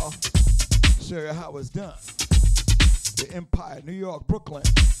with y'all. Show you how it's done. The Empire, New York, Brooklyn.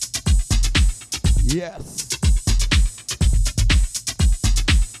 Yes.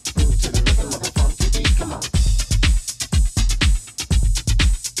 Come on.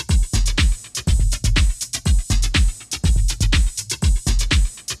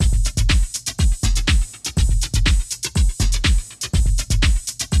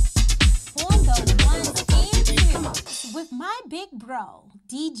 With my big bro,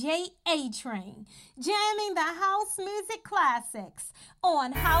 DJ Atrain, jamming the house music classics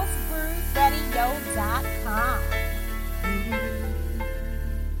on housegrooveradio.com.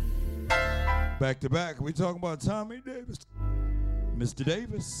 Back to back, we talking about Tommy Davis. Mr.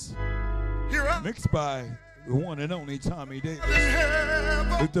 Davis. Mixed by the one and only Tommy Davis.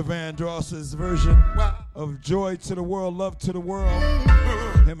 Luther Vandross's version of Joy to the World, Love to the World.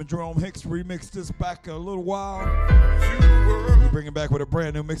 Him and Jerome Hicks remixed this back a little while. We bring it back with a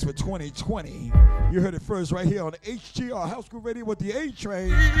brand new mix for 2020. You heard it first right here on HGR House Group Radio with the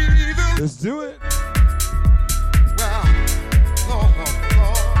A-Train. Let's do it.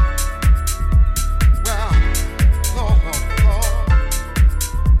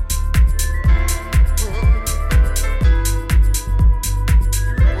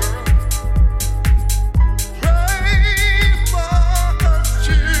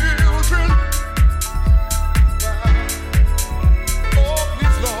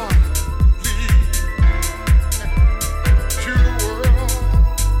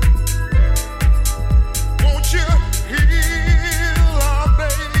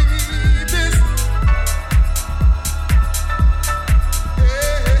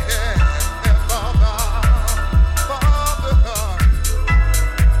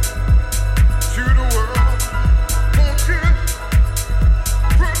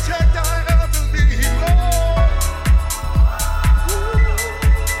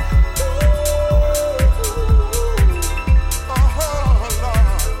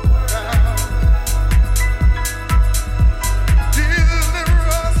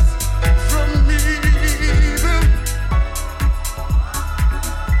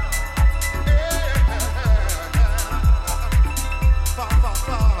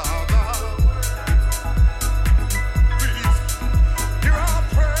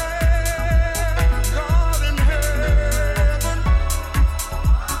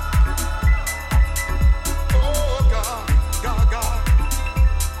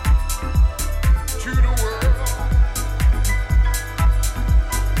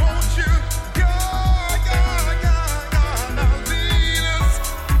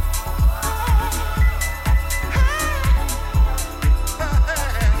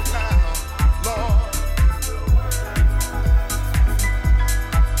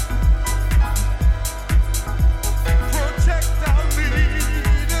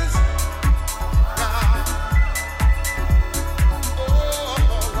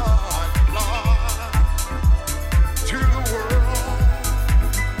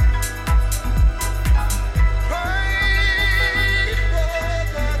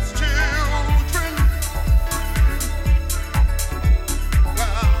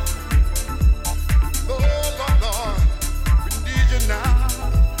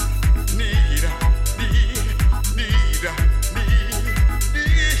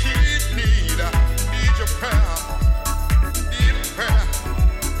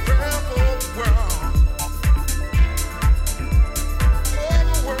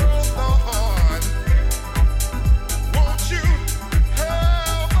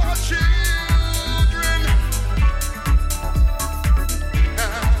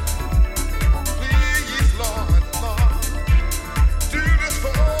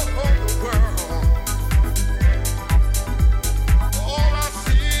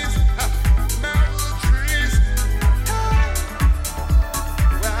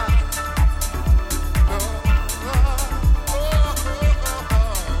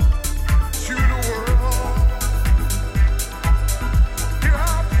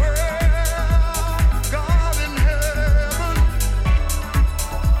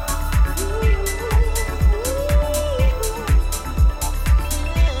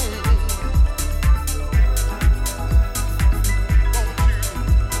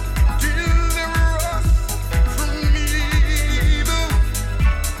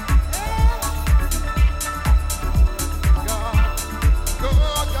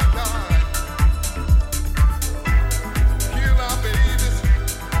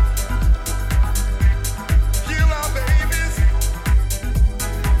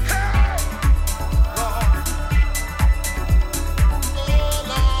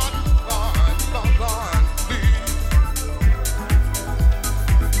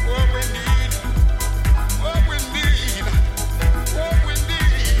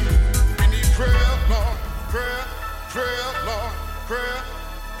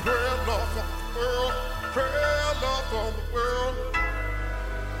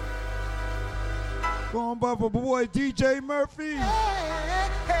 Going by my boy DJ Murphy.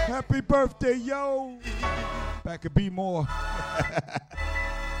 Happy birthday, yo. Back at Be More.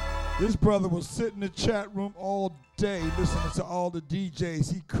 This brother will sit in the chat room all day listening to all the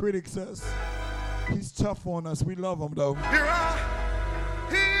DJs. He critiques us. He's tough on us. We love him, though.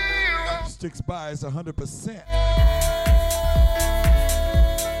 Sticks by us 100%.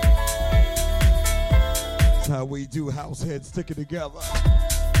 That's how we do house heads sticking together.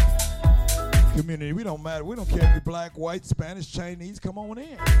 Community, we don't matter. We don't care if you're black, white, Spanish, Chinese. Come on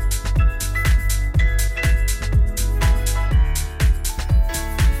in.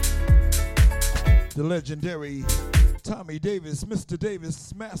 The legendary Tommy Davis, Mr.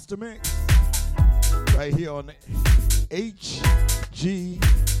 Davis, Master Mix. Right here on HGR.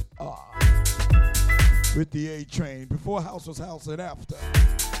 With the A-Train. Before house was house and after.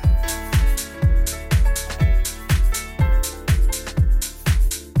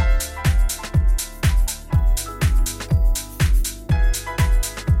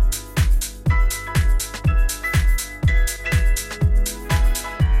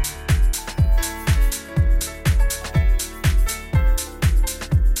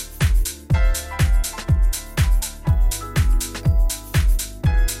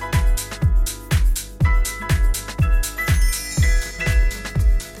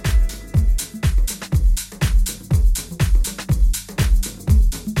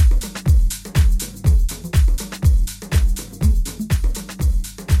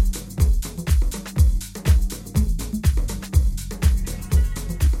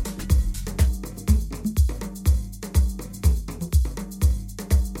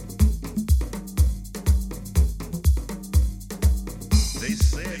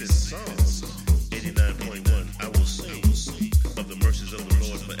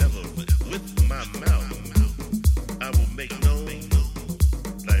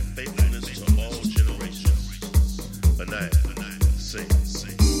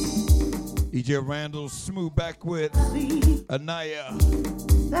 DJ Randall Smooth back with Anaya.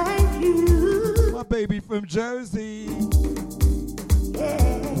 Thank you. My baby from Jersey.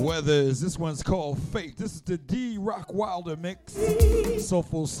 Yeah. Weathers. This one's called Fate. This is the D Rock Wilder mix.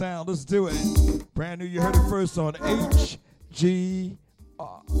 Soulful Sound. Let's do it. Brand new. You heard it first on HGR.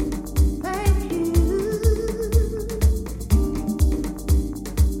 Thank you.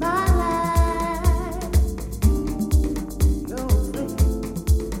 My life. Your fate.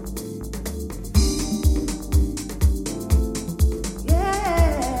 Yeah.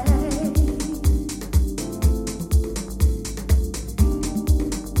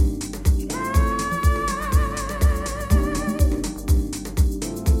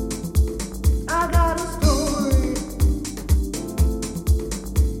 I got a story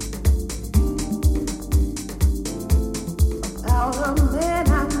about a man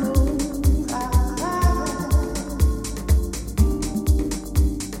I know.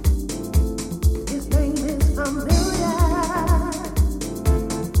 His name is familiar.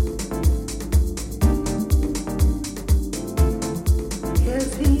 Yes,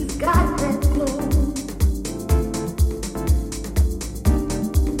 he's got that glow.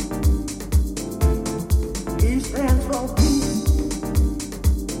 He stands for peace.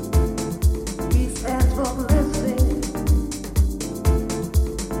 He stands for blessing.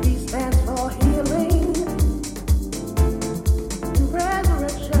 He stands for healing and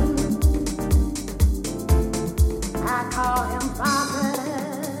resurrection. I call him Father.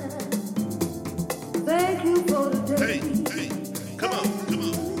 Thank you for the day. Hey, come on.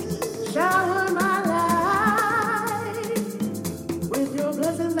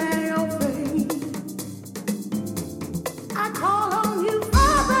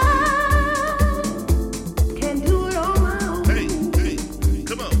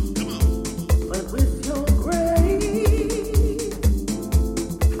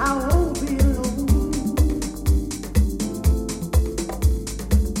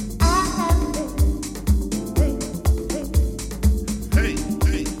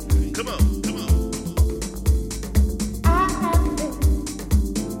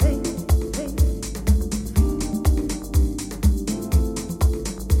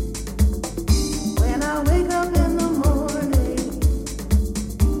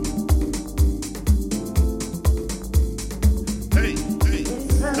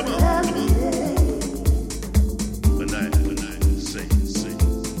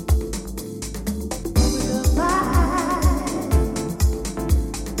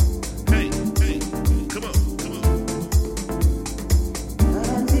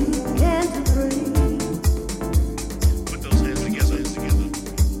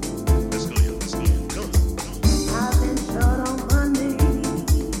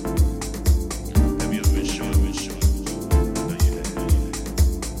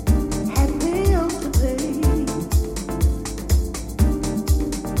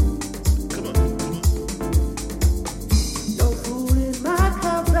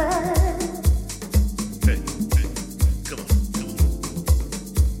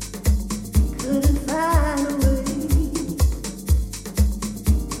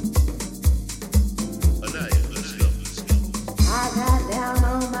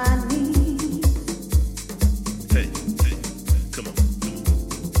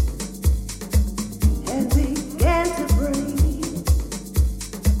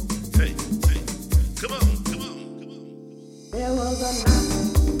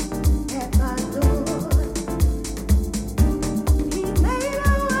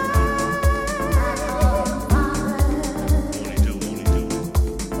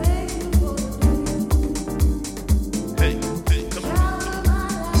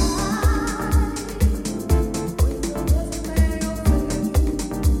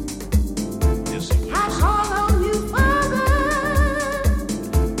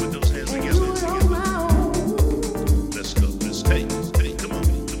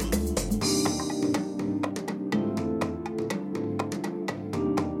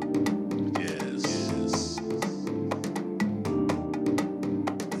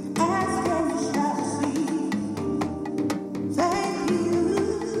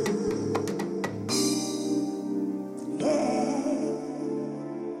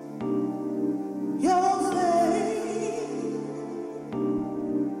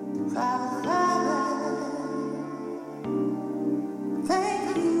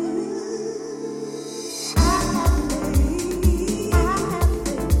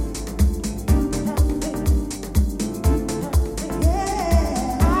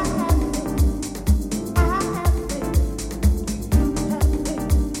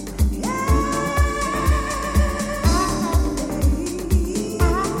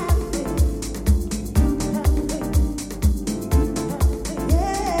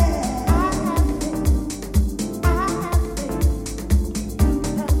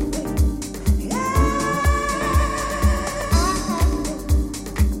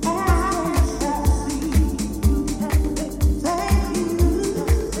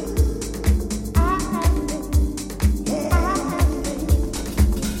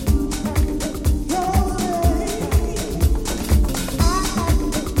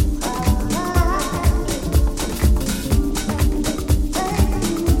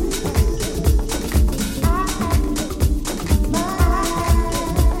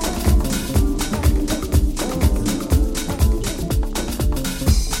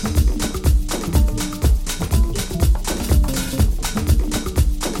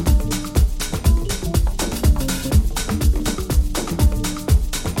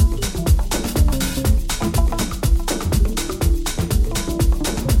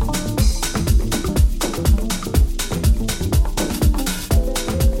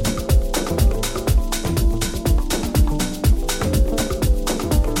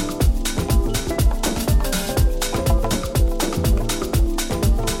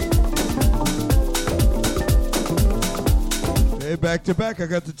 Back to back, I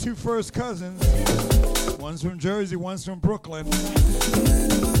got the two first cousins. One's from Jersey, one's from Brooklyn.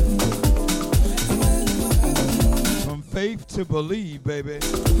 From Faith to Believe, baby.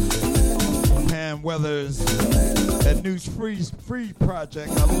 Pam Weathers, that new free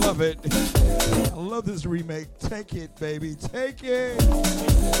project. I love it. I love this remake. Take it, baby. Take it.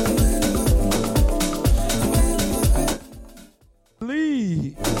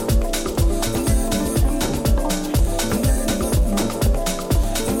 Lee.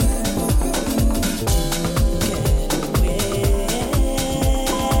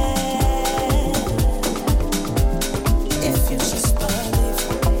 If you just believe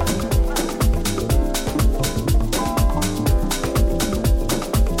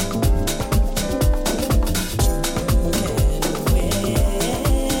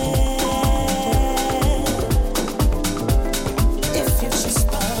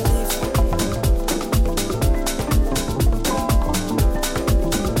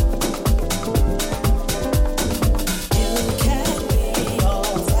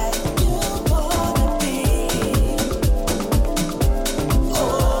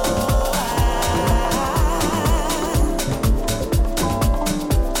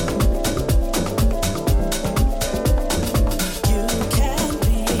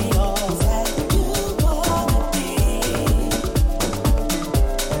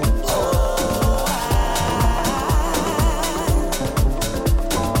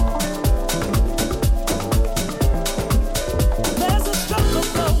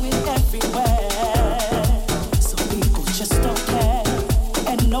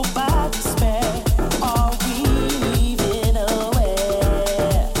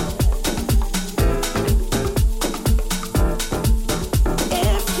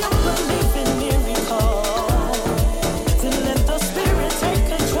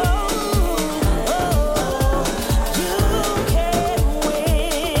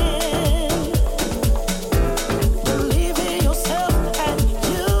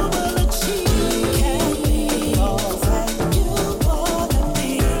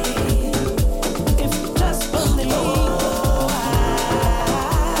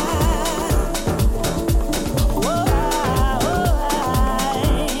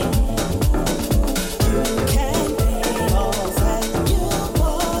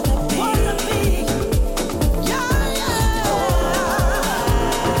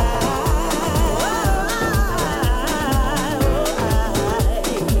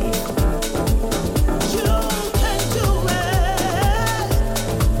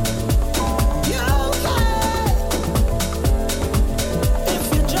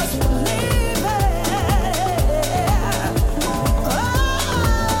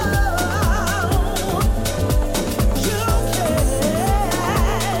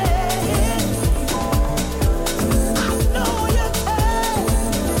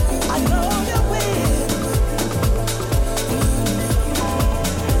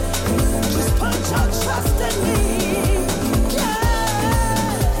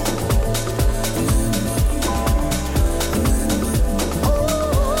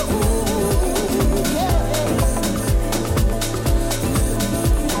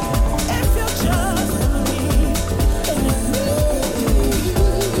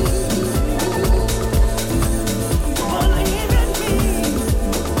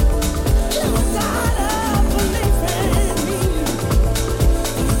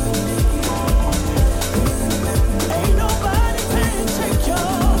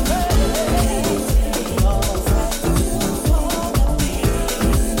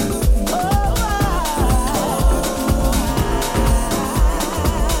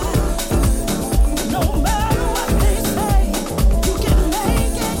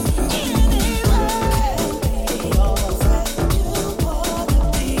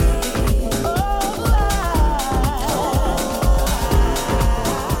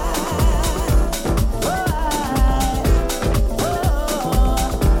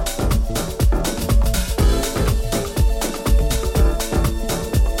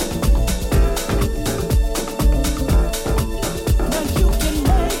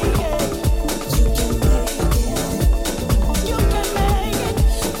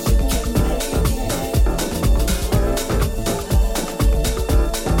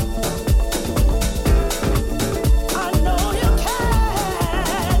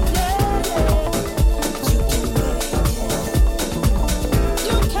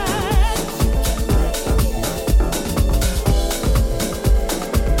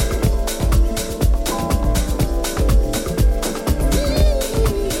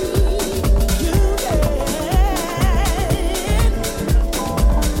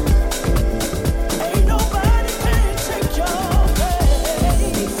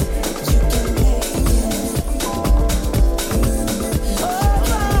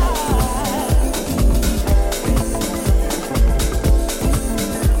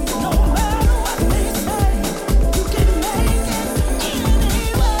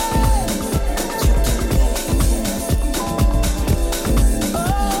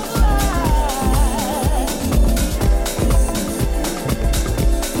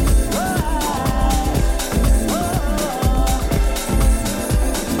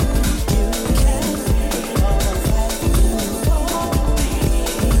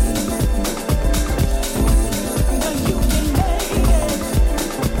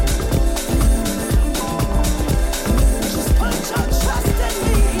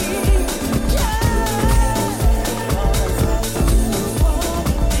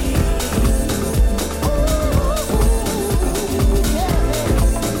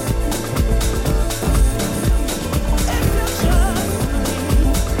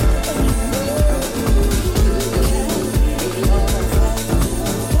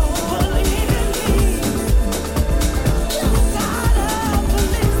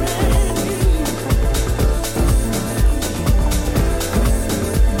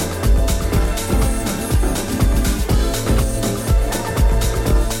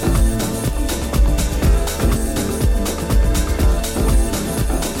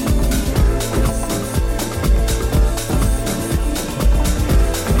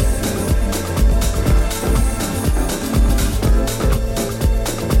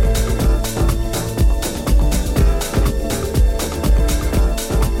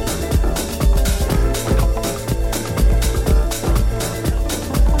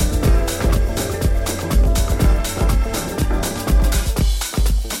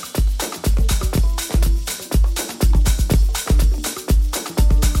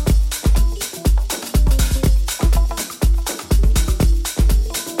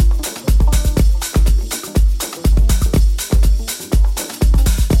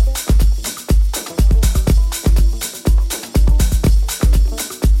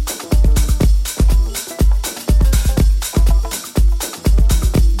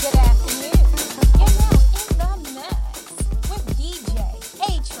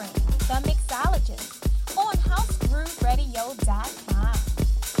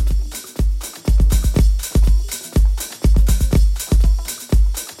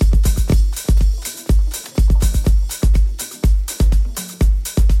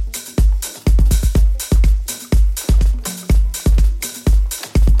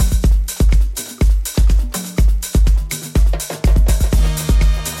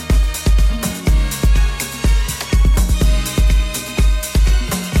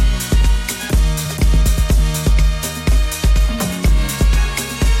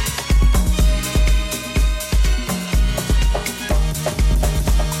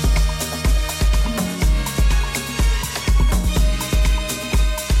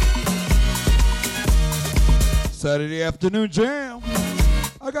Saturday afternoon jam.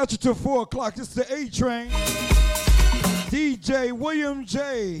 I got you till 4 o'clock. It's the A-Train. DJ William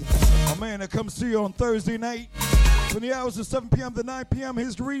J. A man that comes to you on Thursday night from the hours of 7 p.m. to 9 p.m.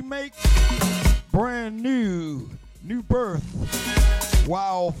 His remake, brand new birth,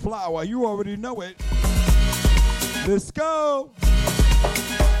 Wildflower. You already know it. Let's go.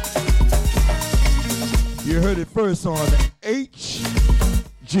 You heard it first on HGR.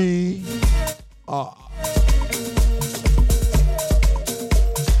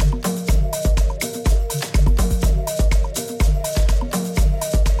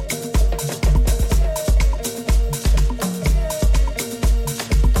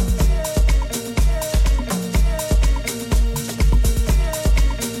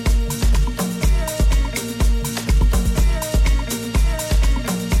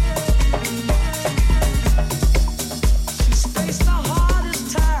 Face the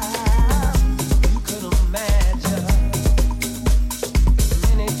hardest time.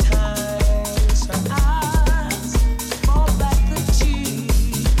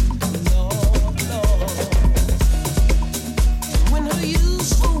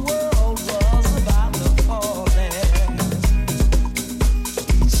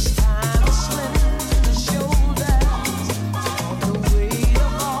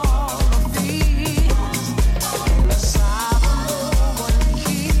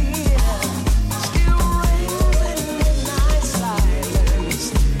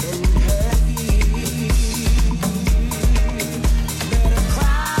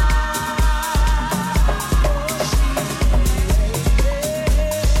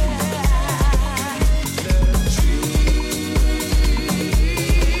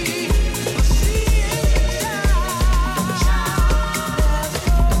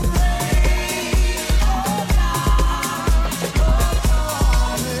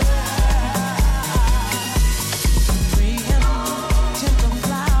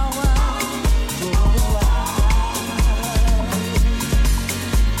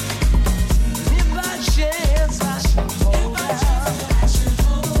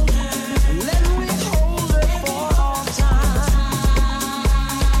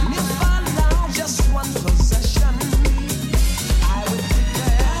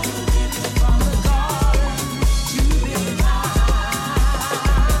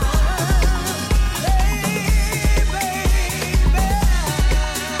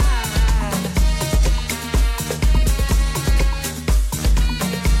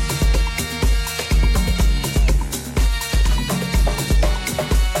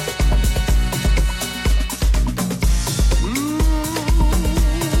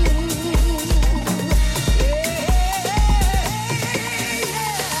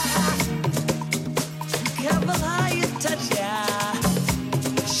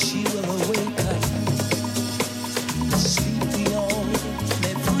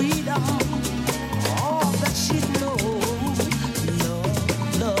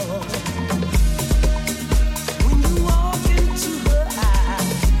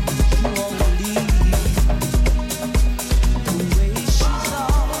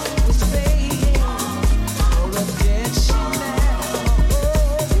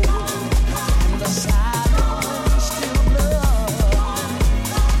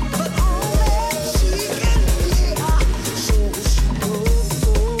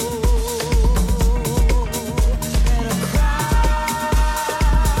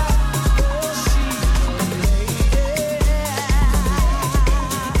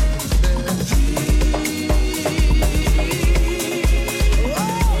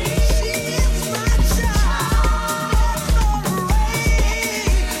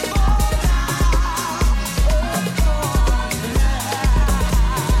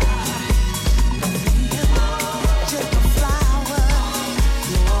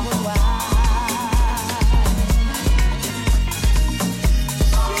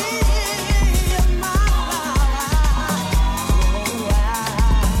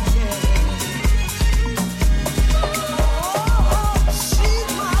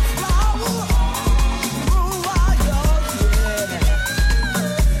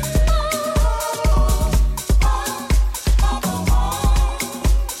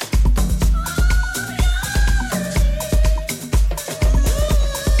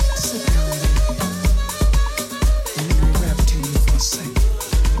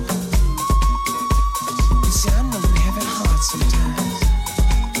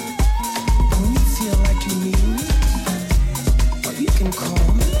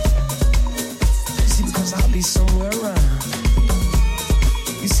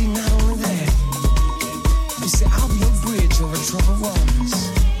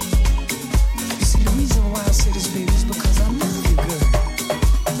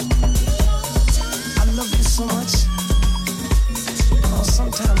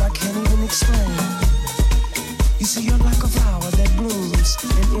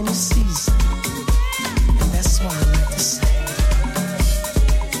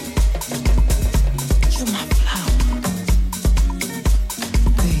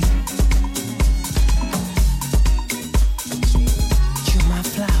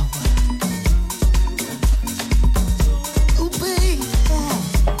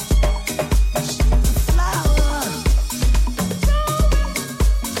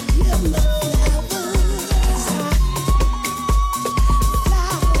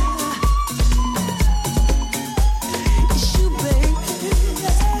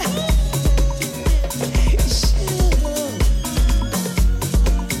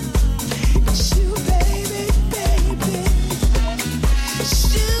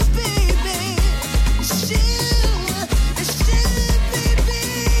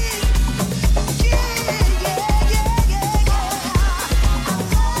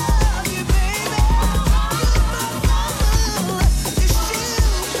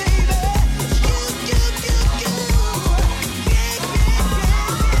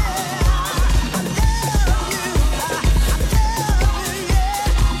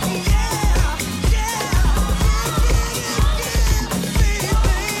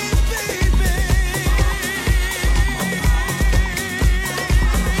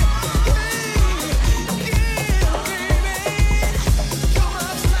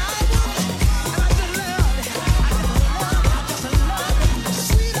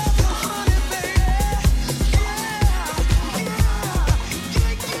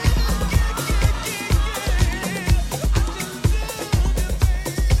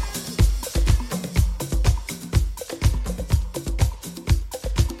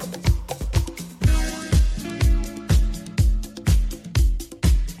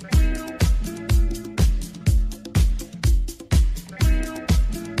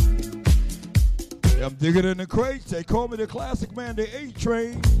 Dig it in the crates. They call me the classic man, the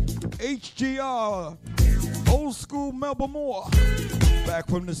A-Train. HGR. Old school Melba Moore. Back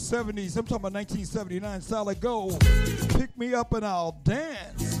from the 70s. I'm talking about 1979. Solid Gold. Pick me up and I'll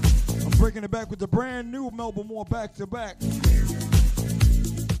dance. I'm breaking it back with the brand new Melba Moore back to back.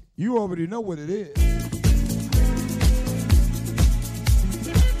 You already know what it is.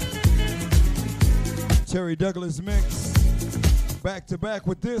 Terry Douglas mix. Back to back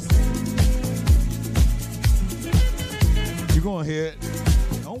with this. You're going to hear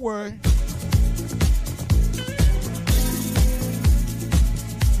it. Don't worry.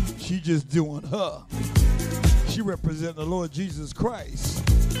 She just doing her. She representing the Lord Jesus Christ.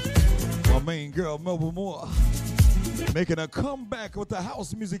 My main girl, Melba Moore. Making a comeback with the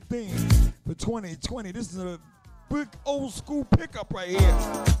house music theme for 2020. This is a big old school pickup right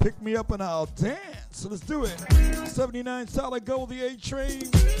here. Pick me up and I'll dance. So let's do it. 79 Solid Gold, the A-Train.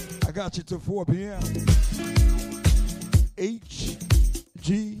 I got you till 4 p.m.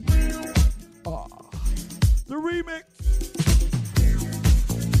 HGR. The remix.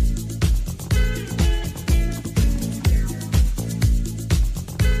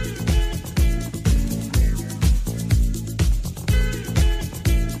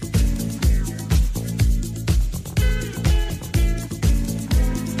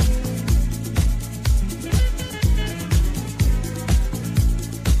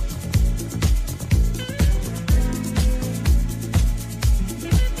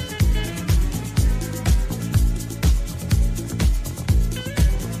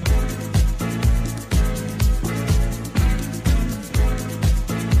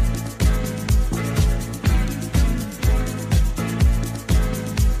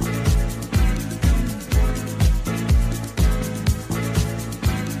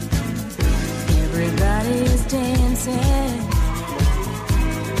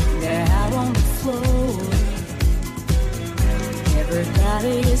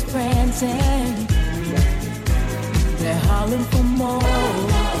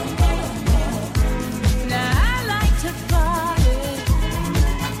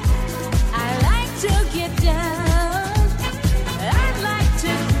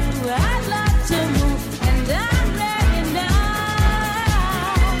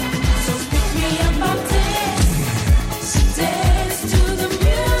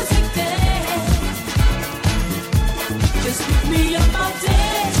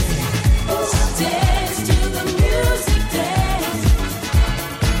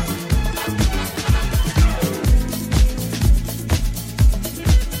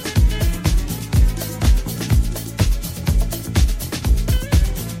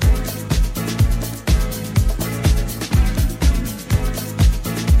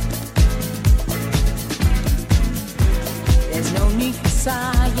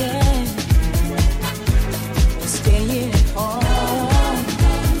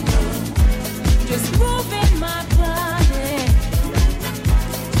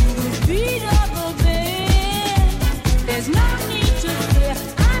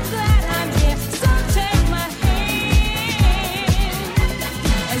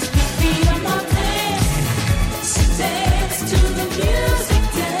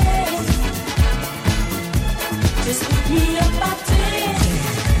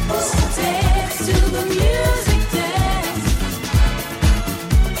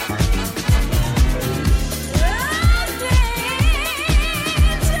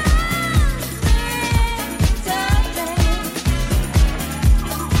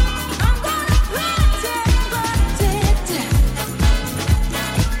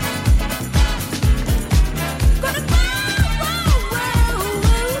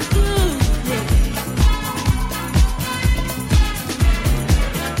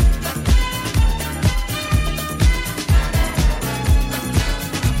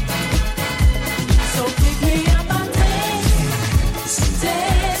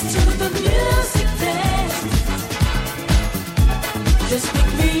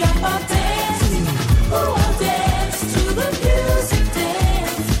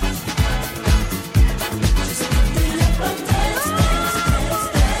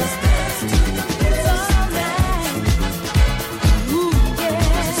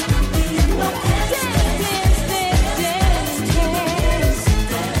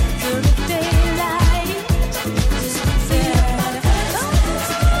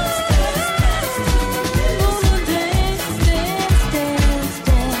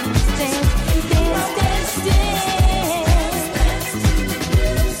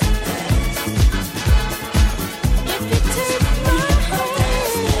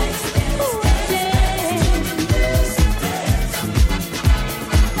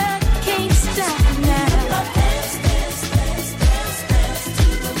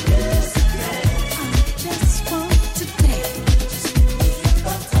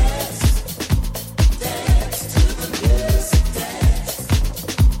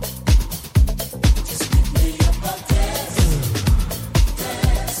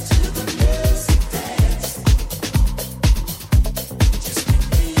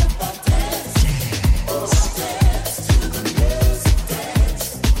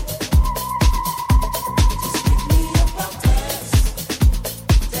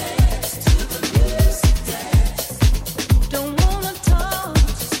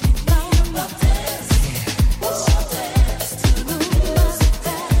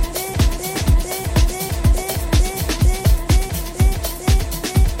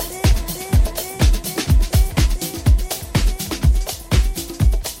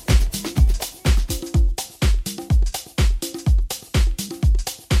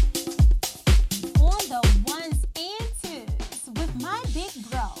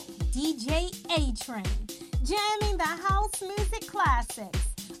 DJ Atrain, jamming the house music classics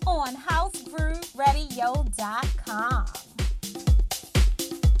on housegrooveradio.com.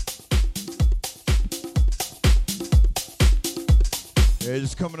 Yeah,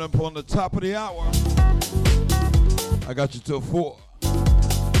 just coming up on the top of the hour. I got you till 4.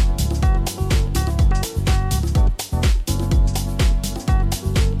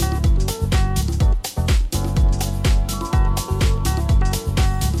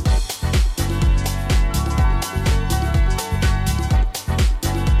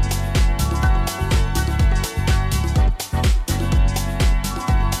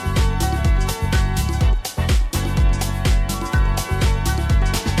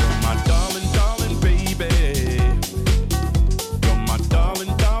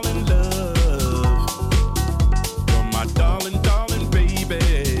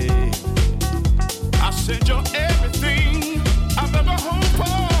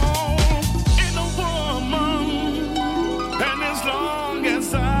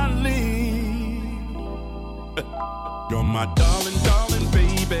 You're my darling, darling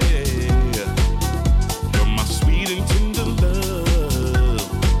baby. You're my sweet and tender love.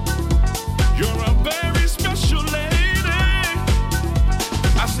 You're a very special lady.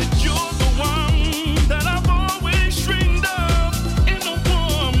 I said you're the one that I've always dreamed of. In a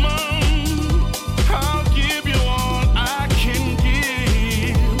woman, I'll give you all I can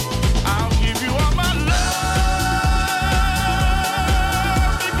give. I'll give you all my love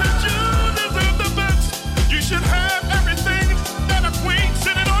because you deserve the best. You should have everything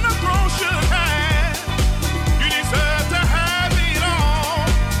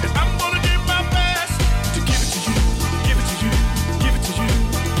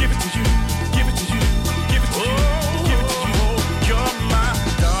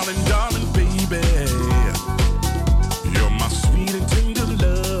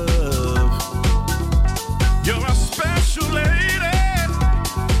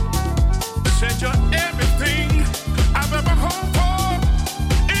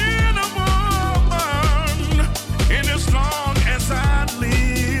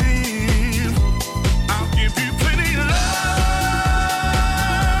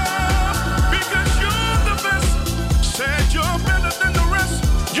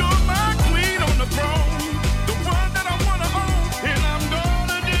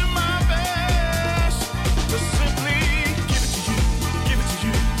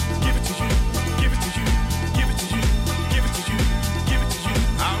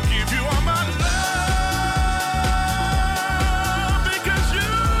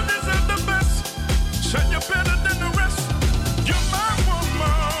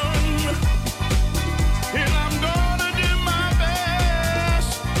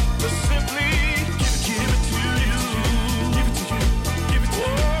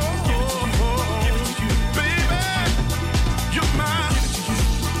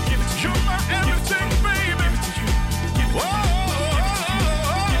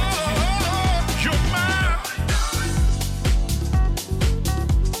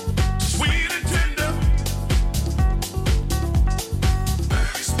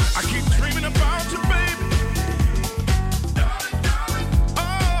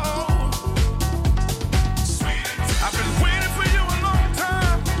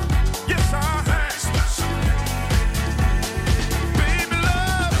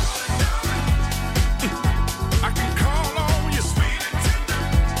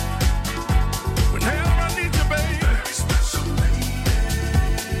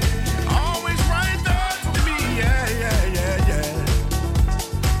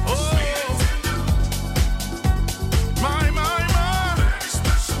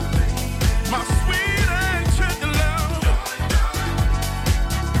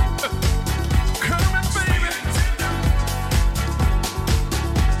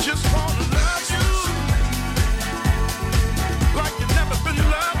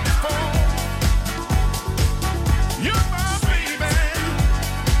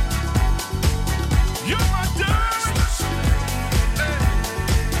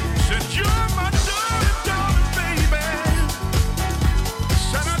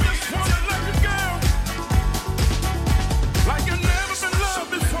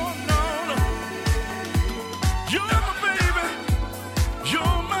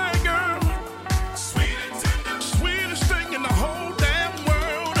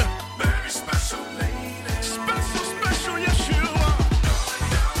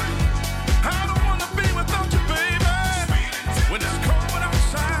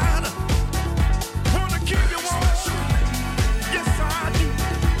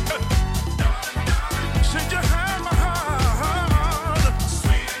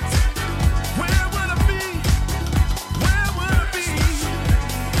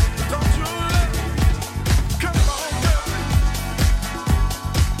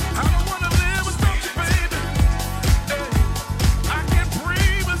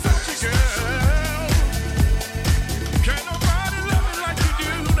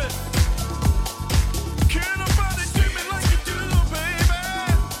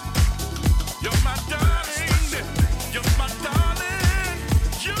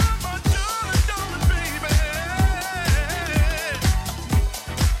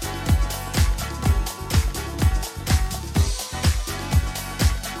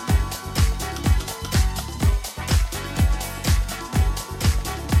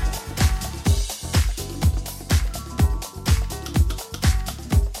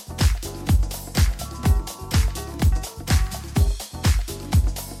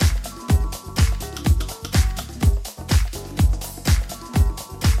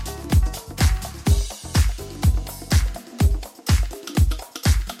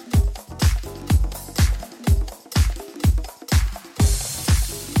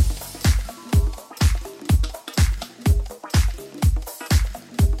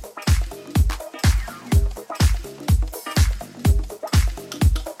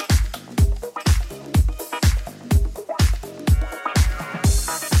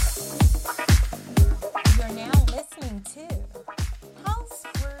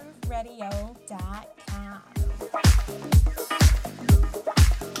soulfulhouseradio.com.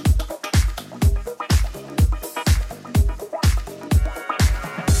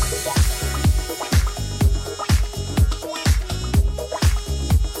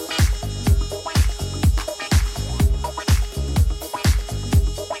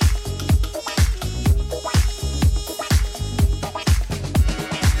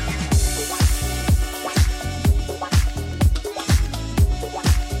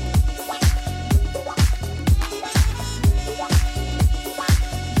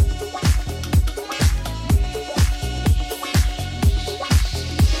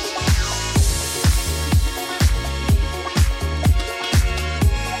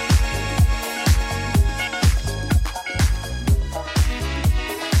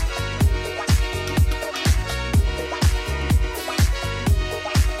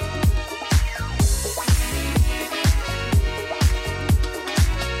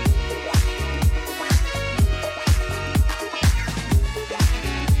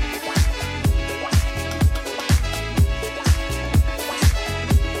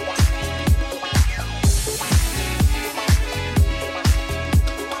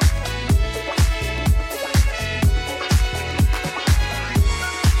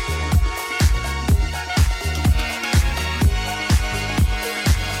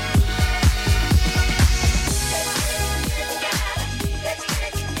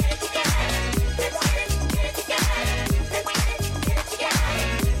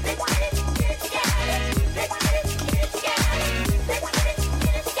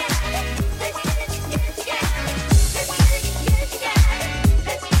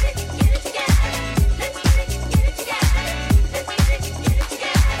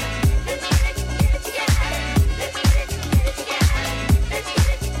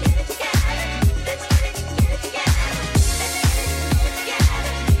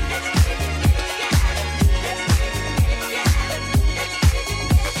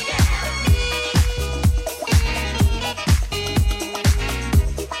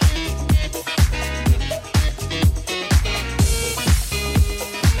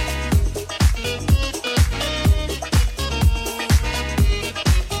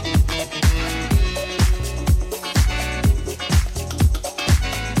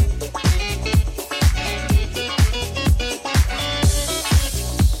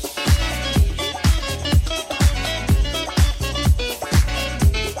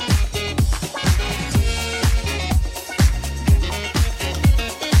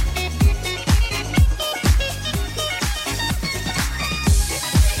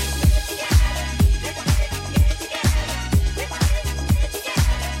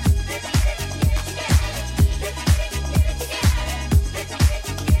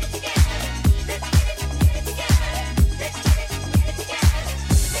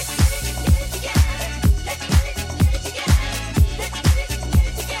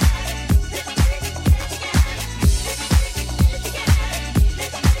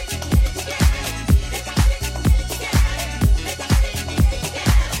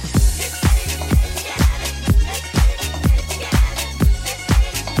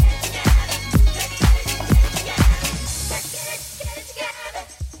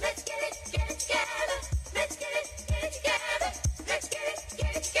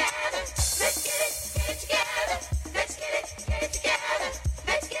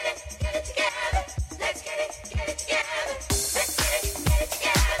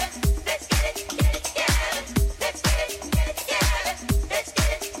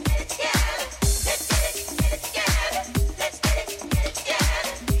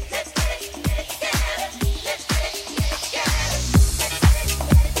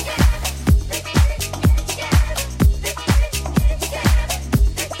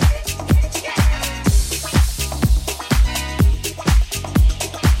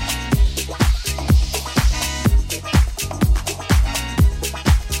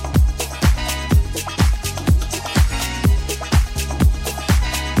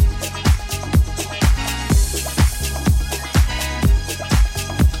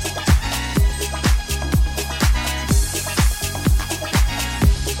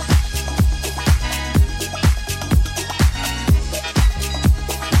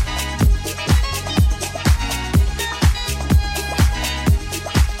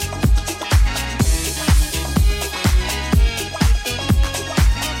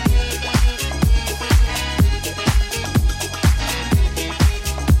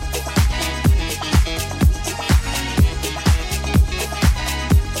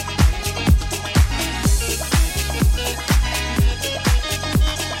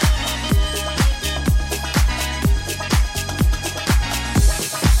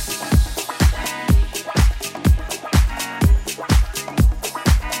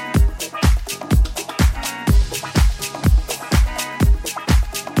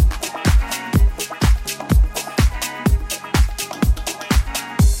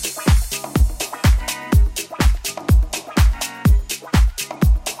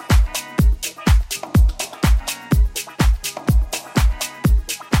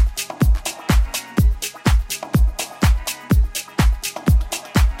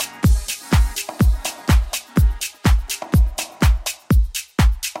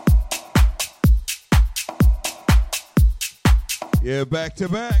 Yeah, back to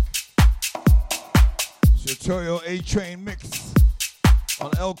back. Tutorial A-Train mix on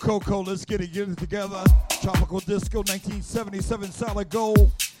El Coco. Let's get it together. Tropical Disco 1977 Solid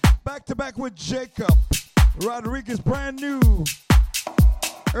Gold. Back to back with Jacob Rodriguez, brand new.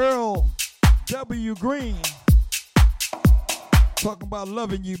 Earl W. Green. Talking about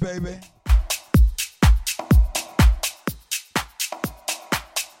loving you, baby.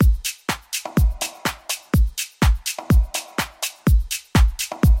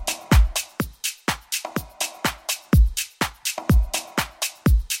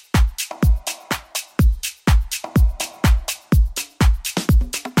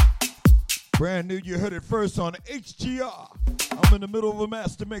 Brand new, you heard it first on HGR. I'm in the middle of a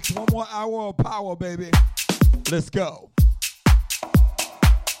master mix. One more hour of power, baby. Let's go.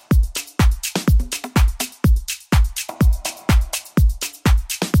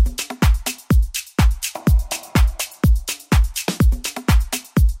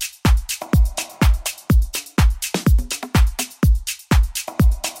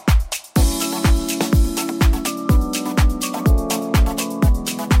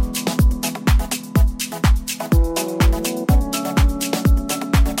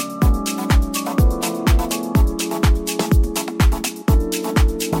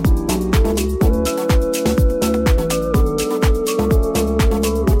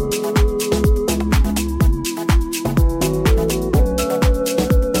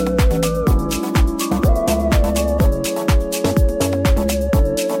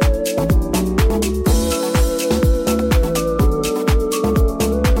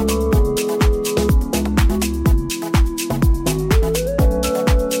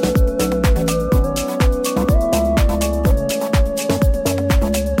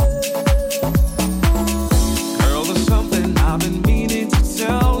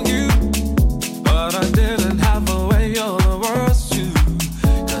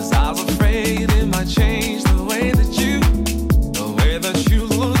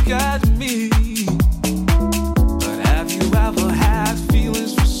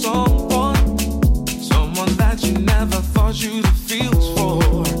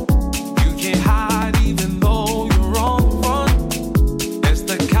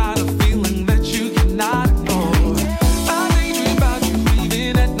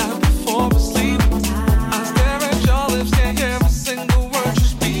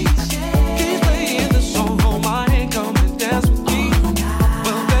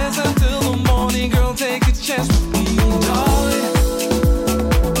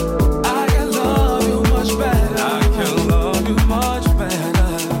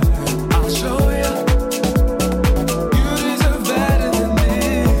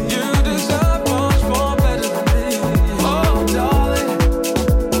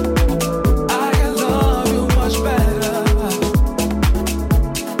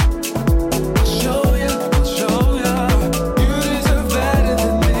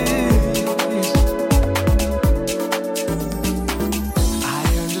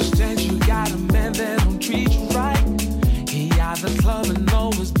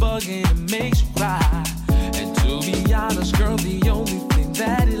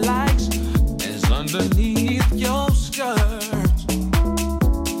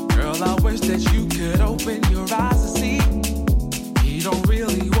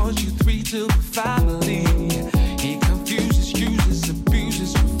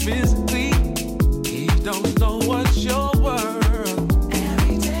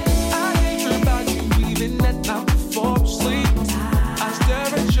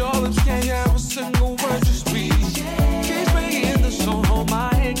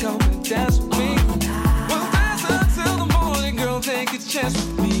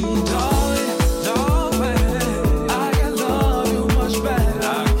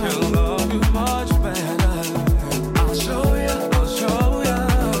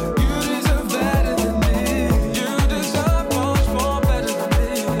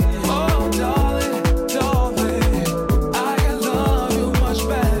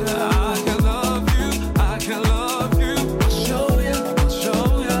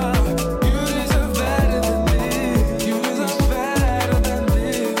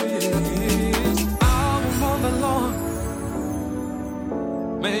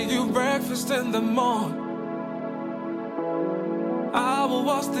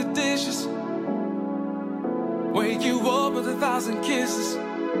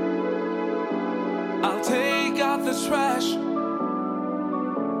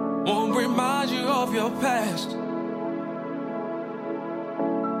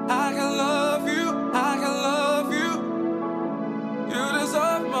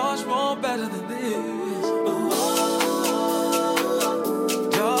 Better than this. Ooh.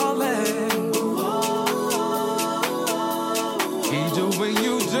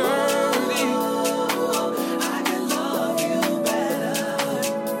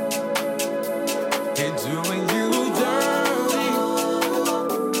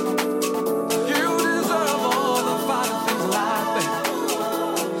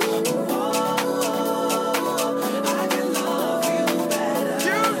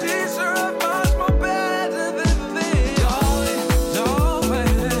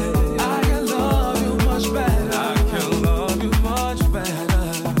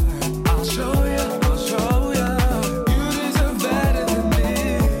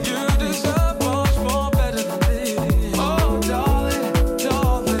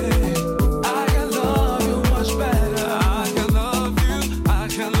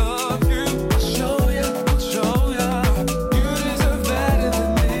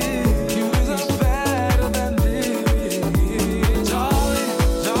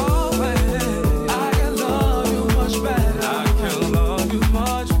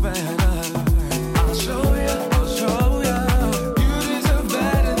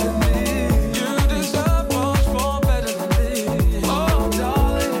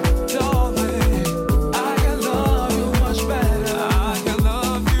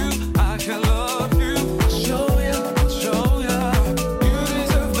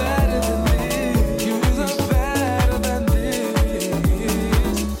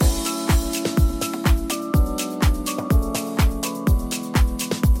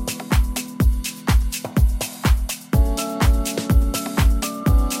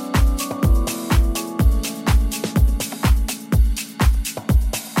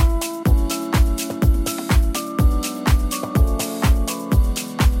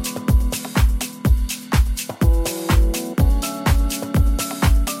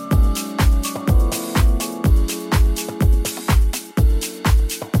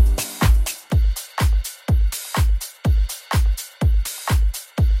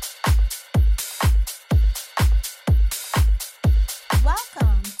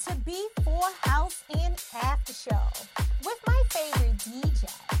 show with my favorite DJ,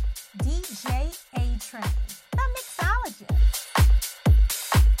 DJ Atrain, the mixologist.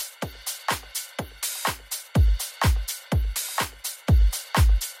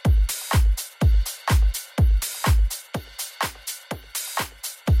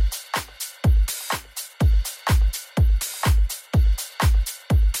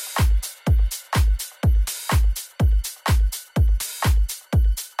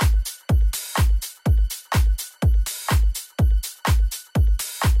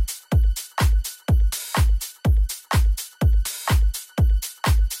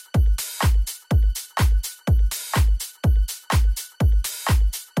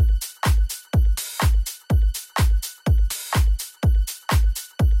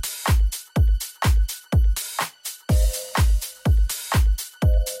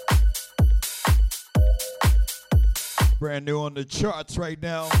 Brand new on the charts right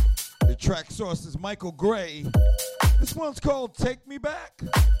now. The track source is Michael Gray. This one's called Take Me Back.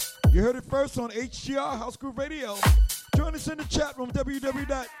 You heard it first on HGR, House Groove Radio. Join us in the chat room,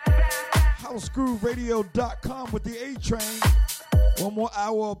 www.housegrooveradio.com with the A-Train. One more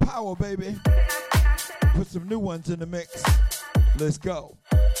hour of power, baby. Put some new ones in the mix. Let's go.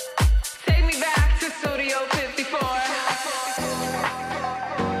 Take me back to Studio 54.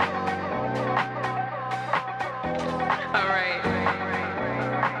 All right.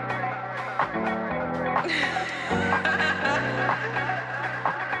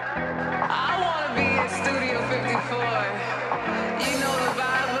 I want to be in Studio 54. You know the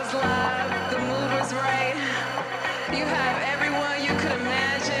vibe was live, the mood was right. You have everyone you could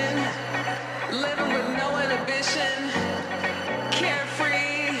imagine, living with no inhibition,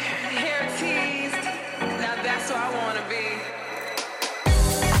 carefree, hair teased. Now that's what I want.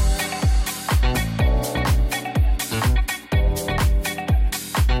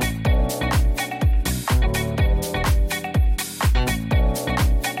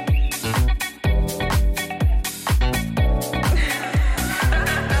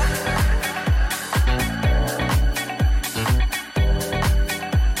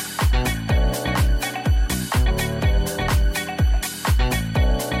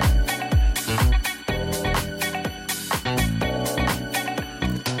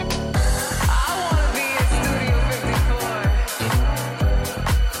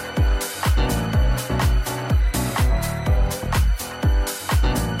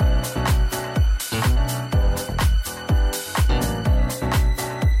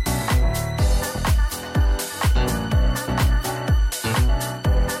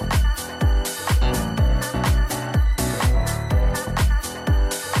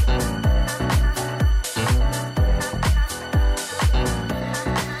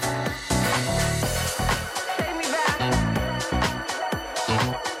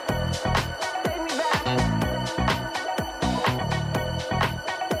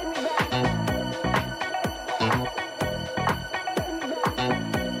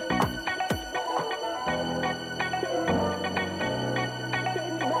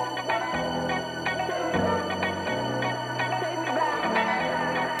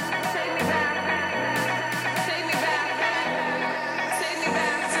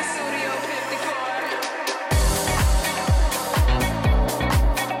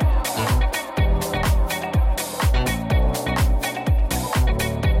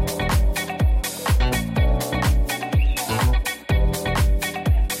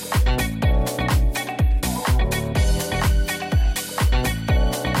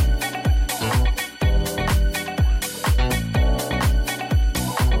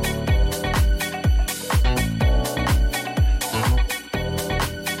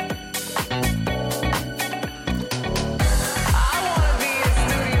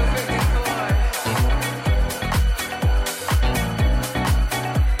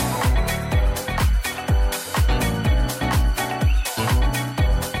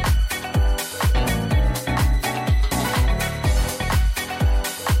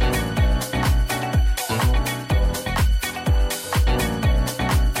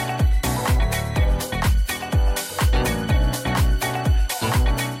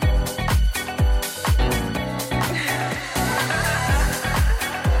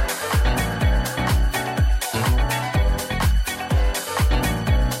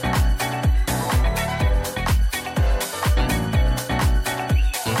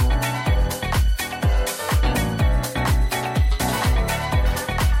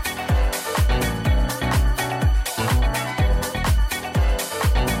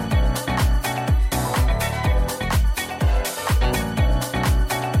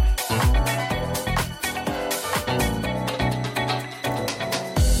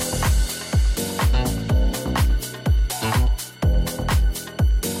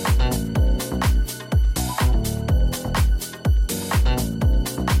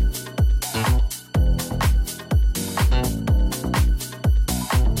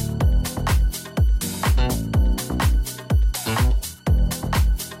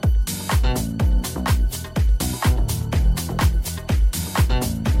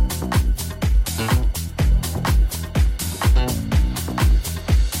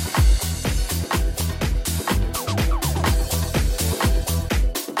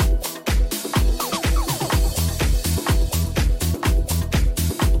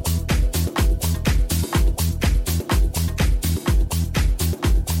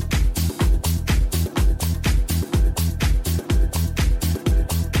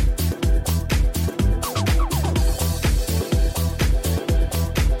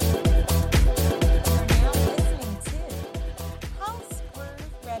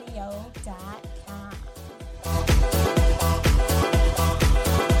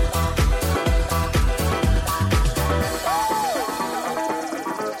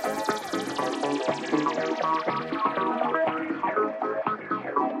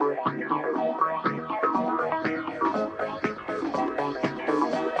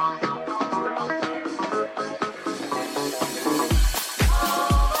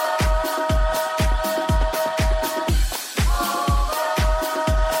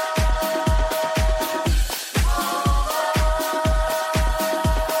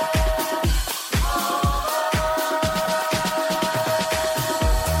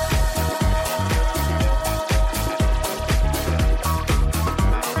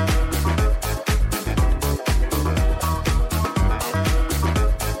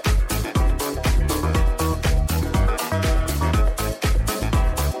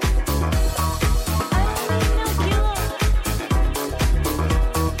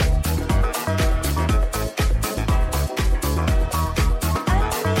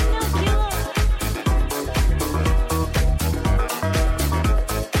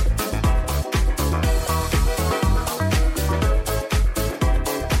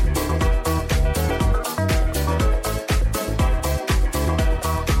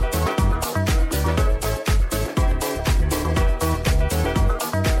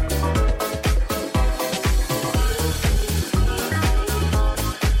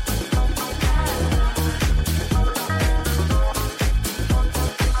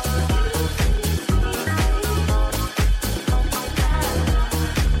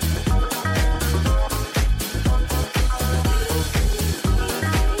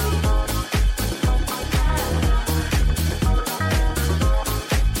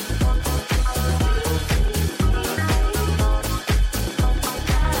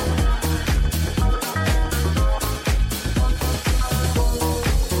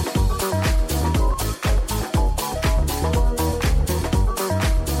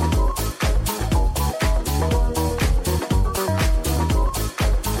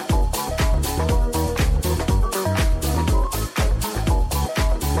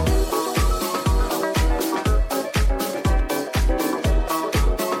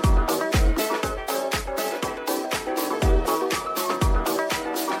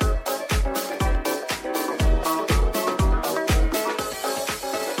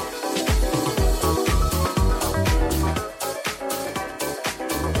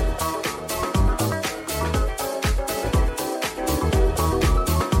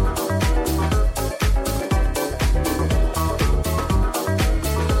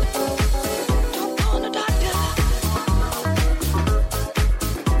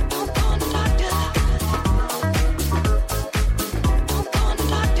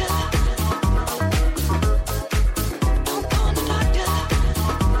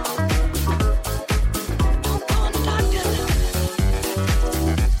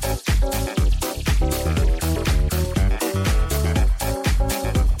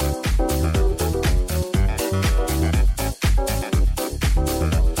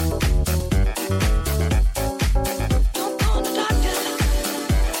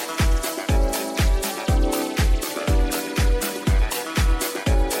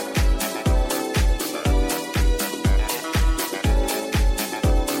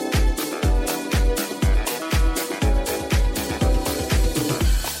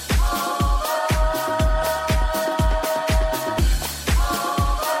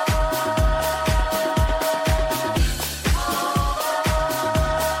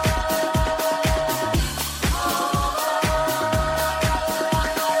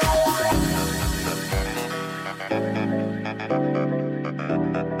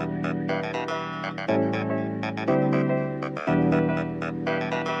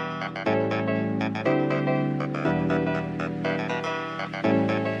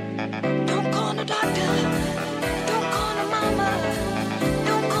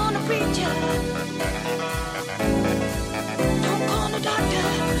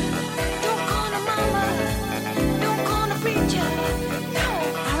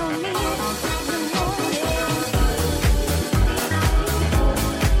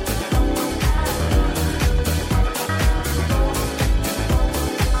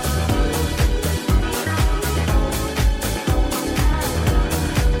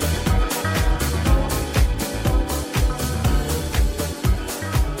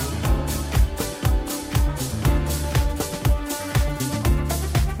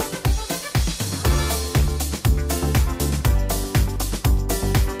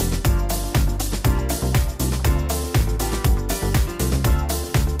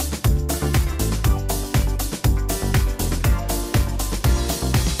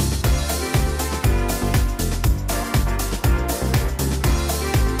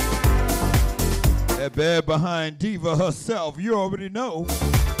 that behind diva herself. You already know.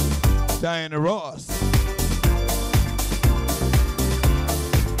 Diana Ross.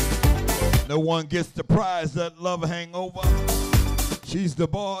 No one gets the prize, that love hangover. She's the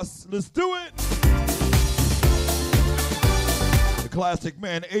boss. Let's do it. The classic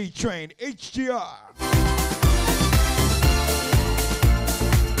man, A-Train, HGR.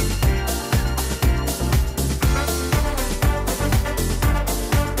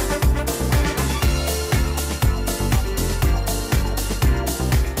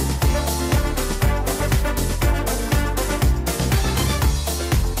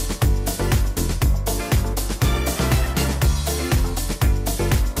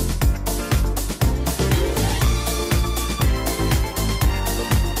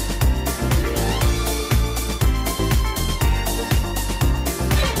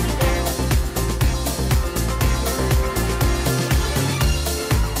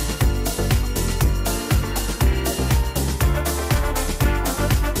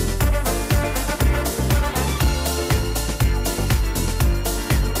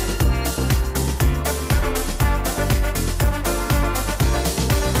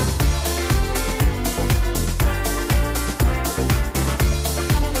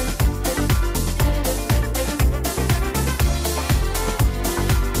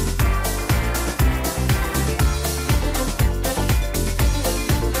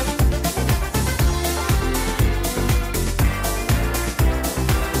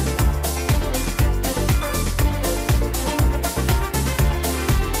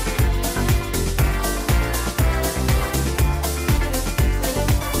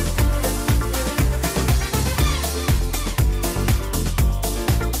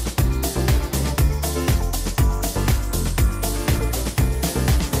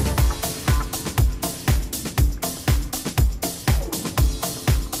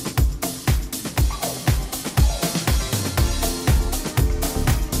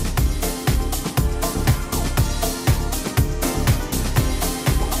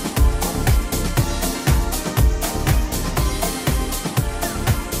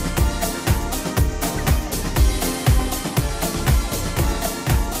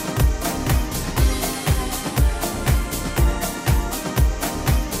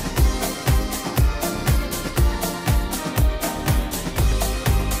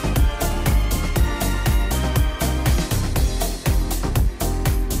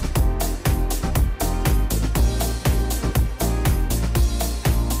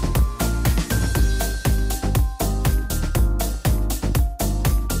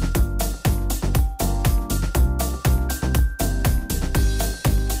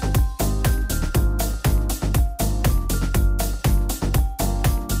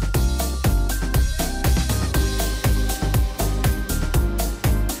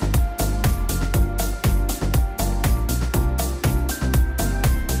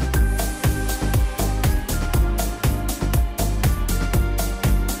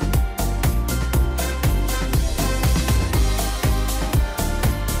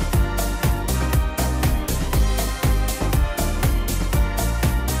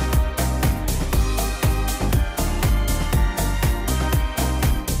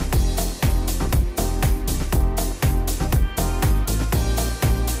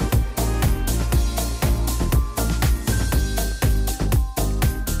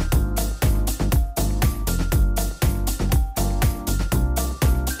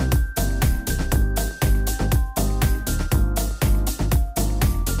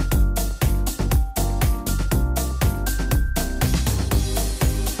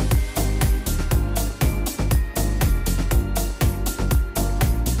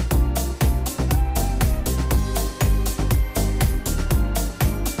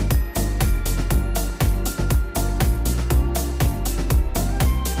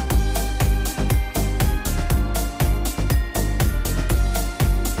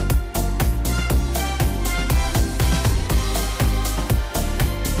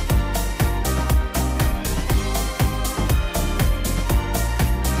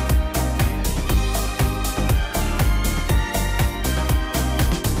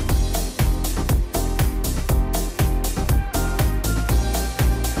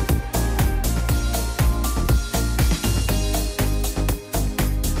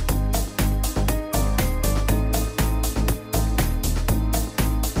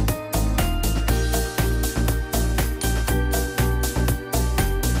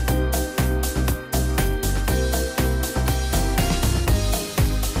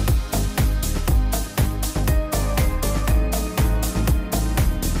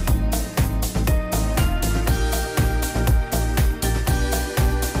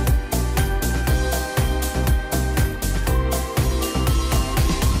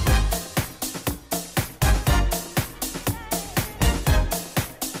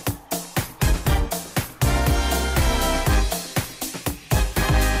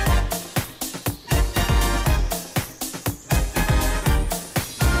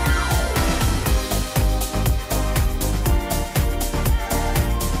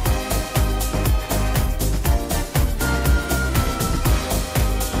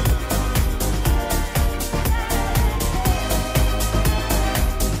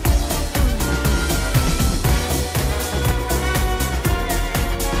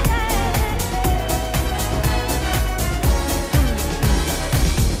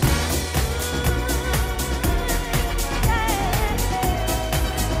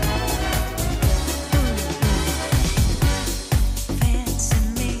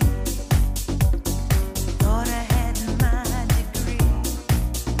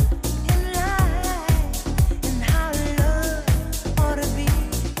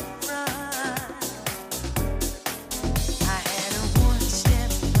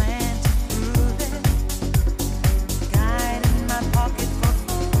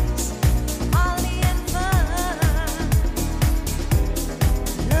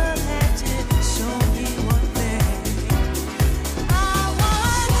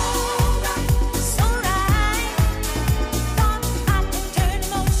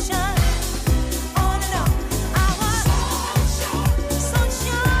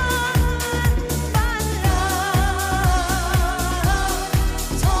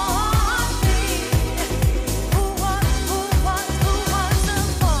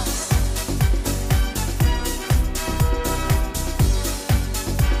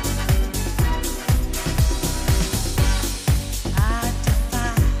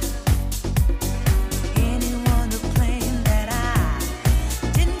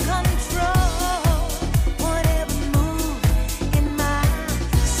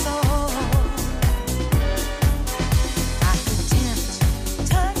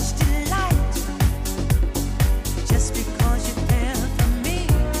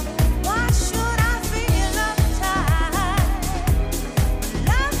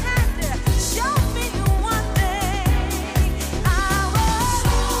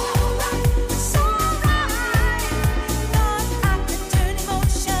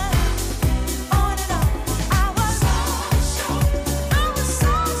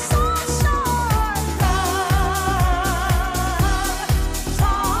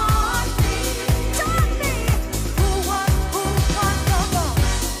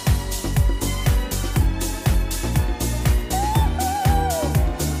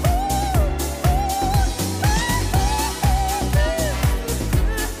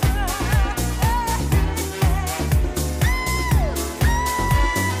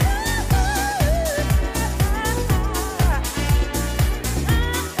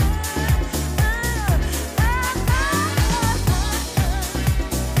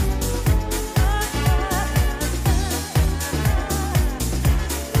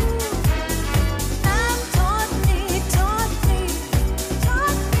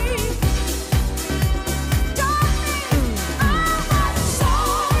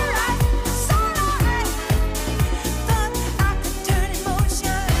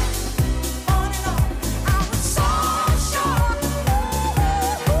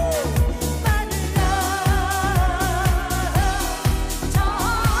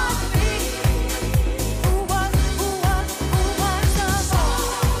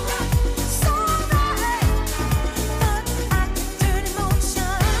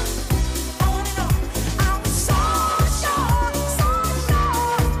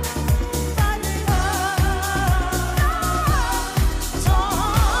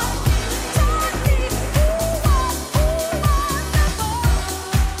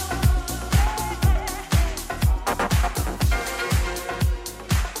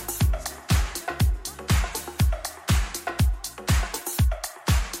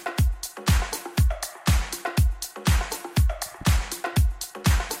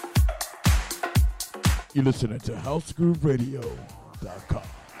 You're listening to housegrooveradio.com.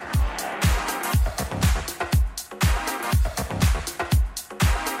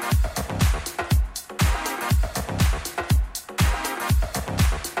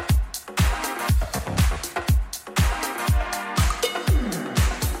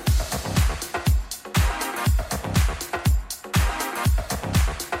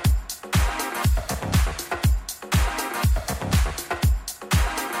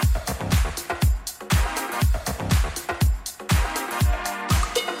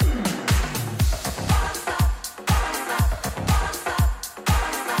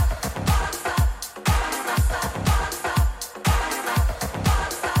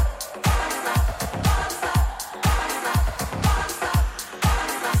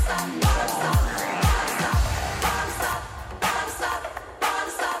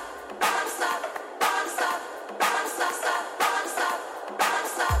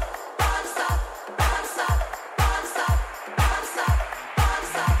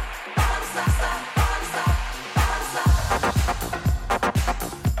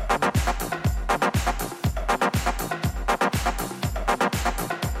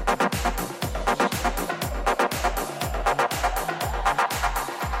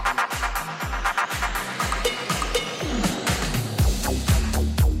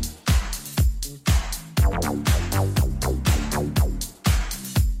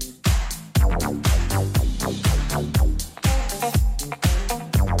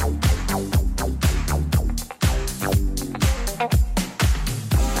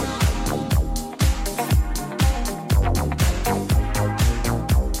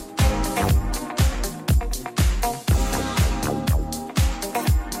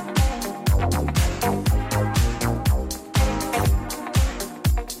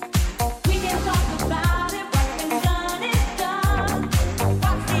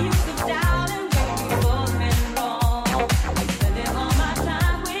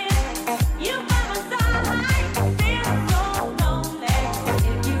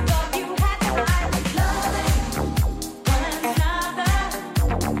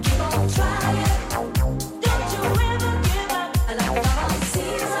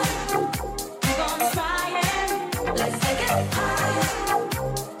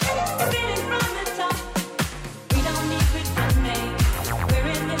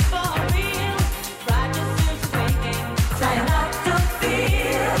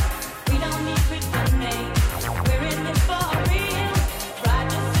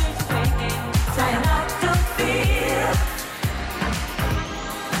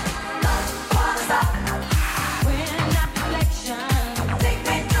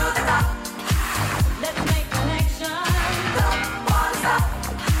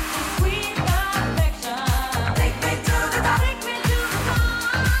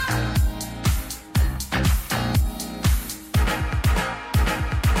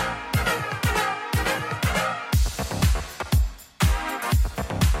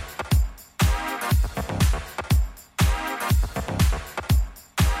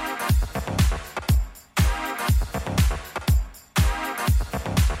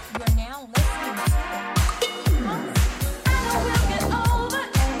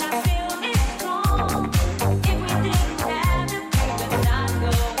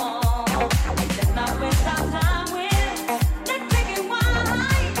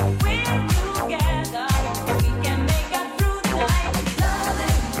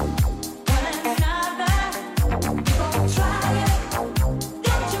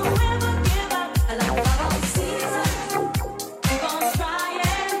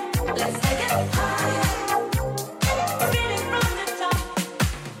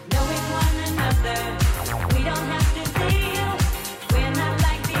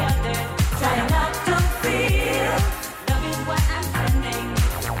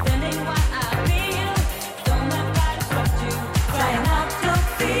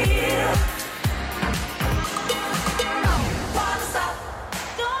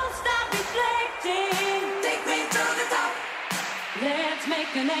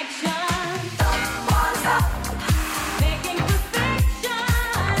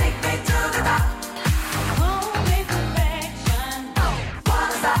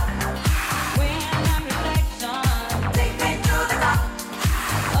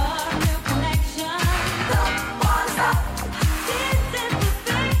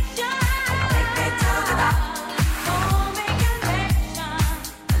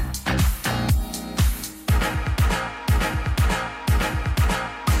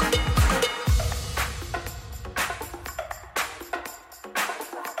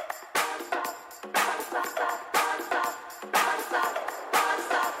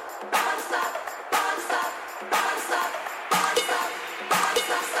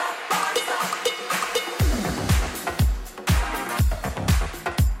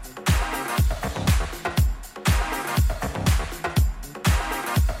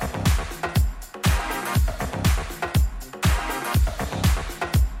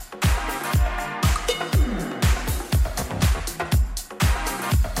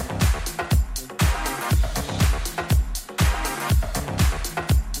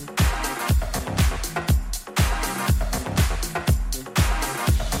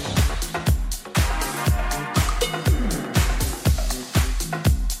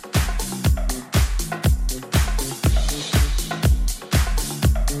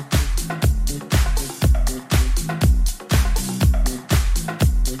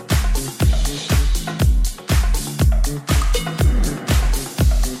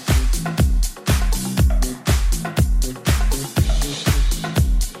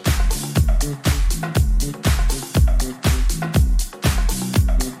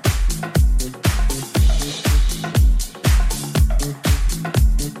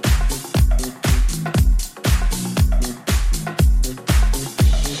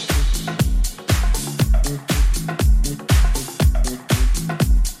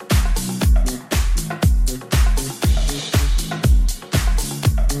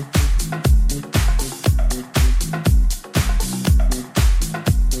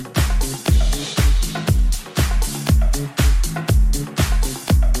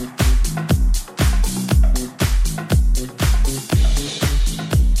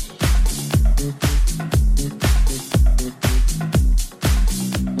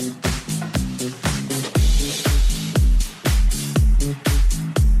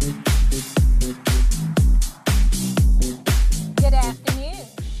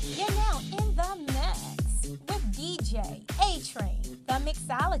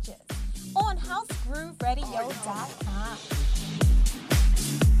 on housegrooveradio.com.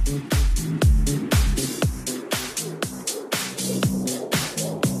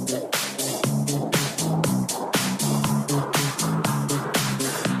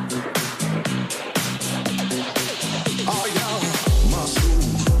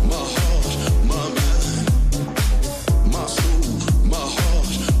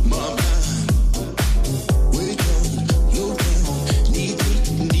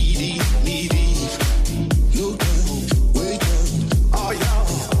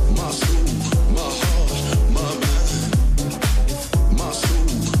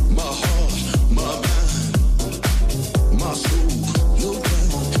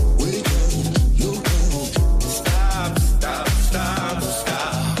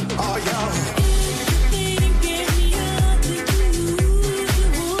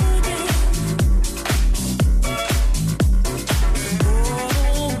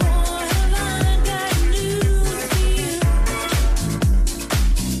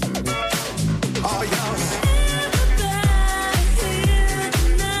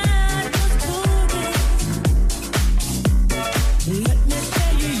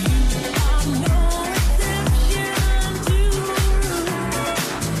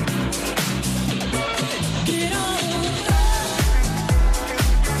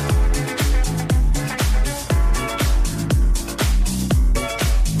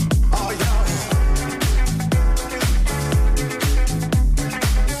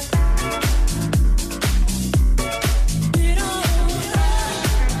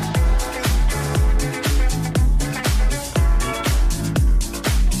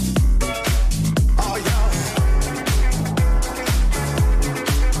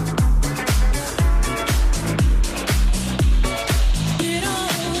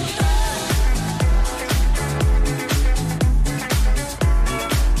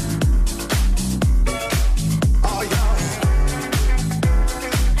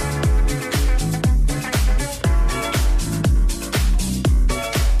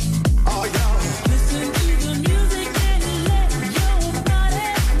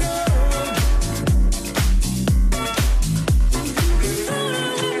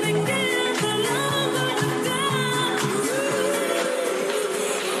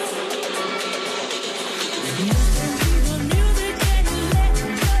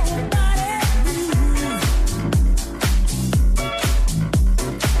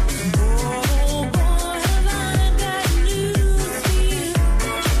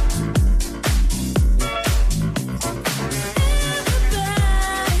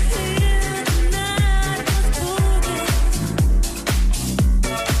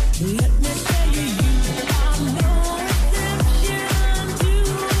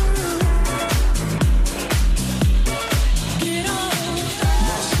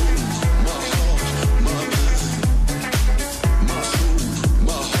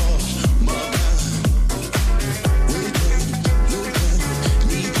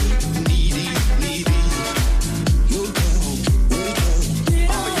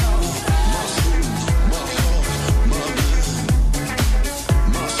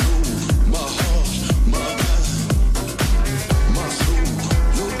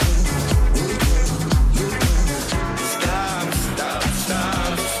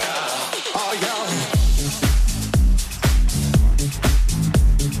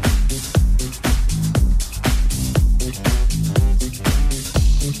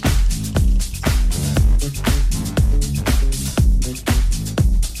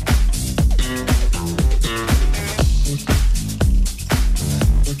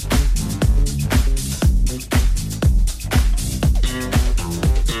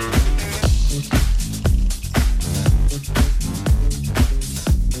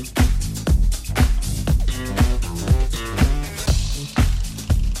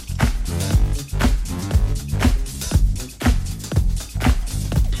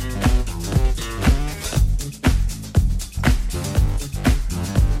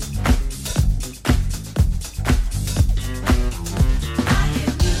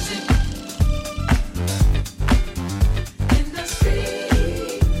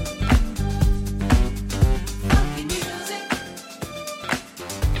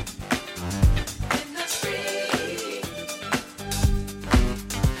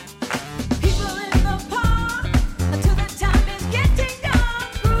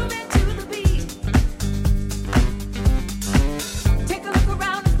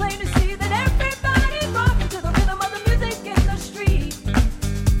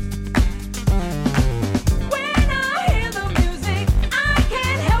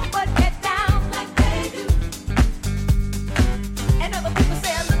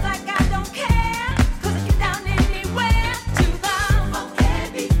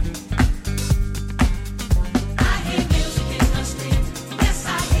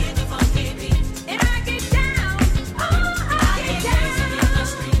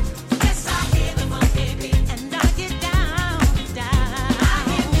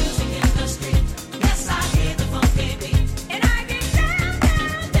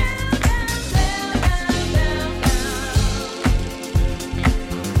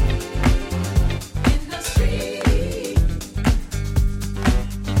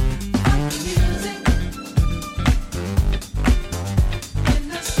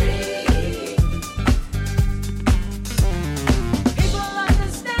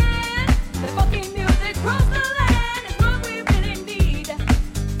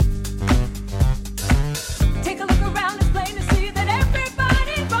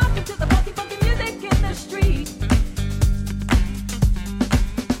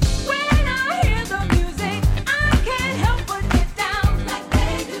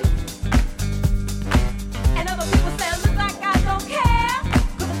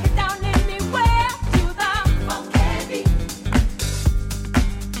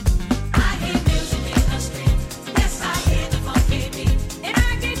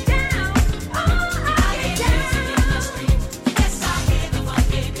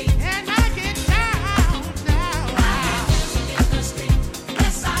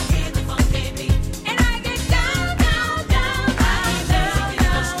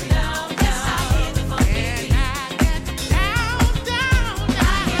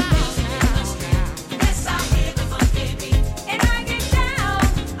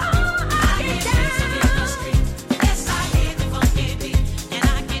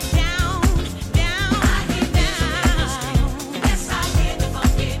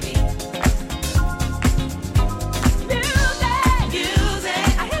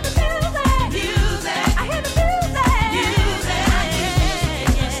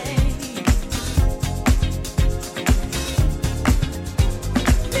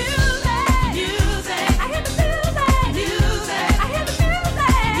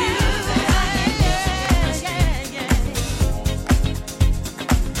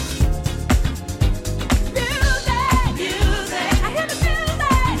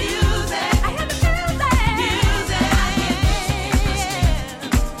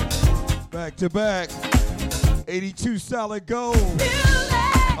 Back to back. 82 Solid Gold.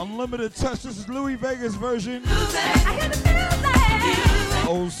 Unlimited Touch. This is Louis Vegas version.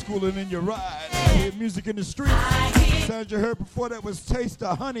 Old schooling in your ride. Hear music in the streets. Sound you heard before that was Taste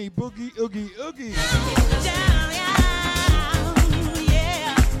the Honey. Boogie, Oogie, Oogie.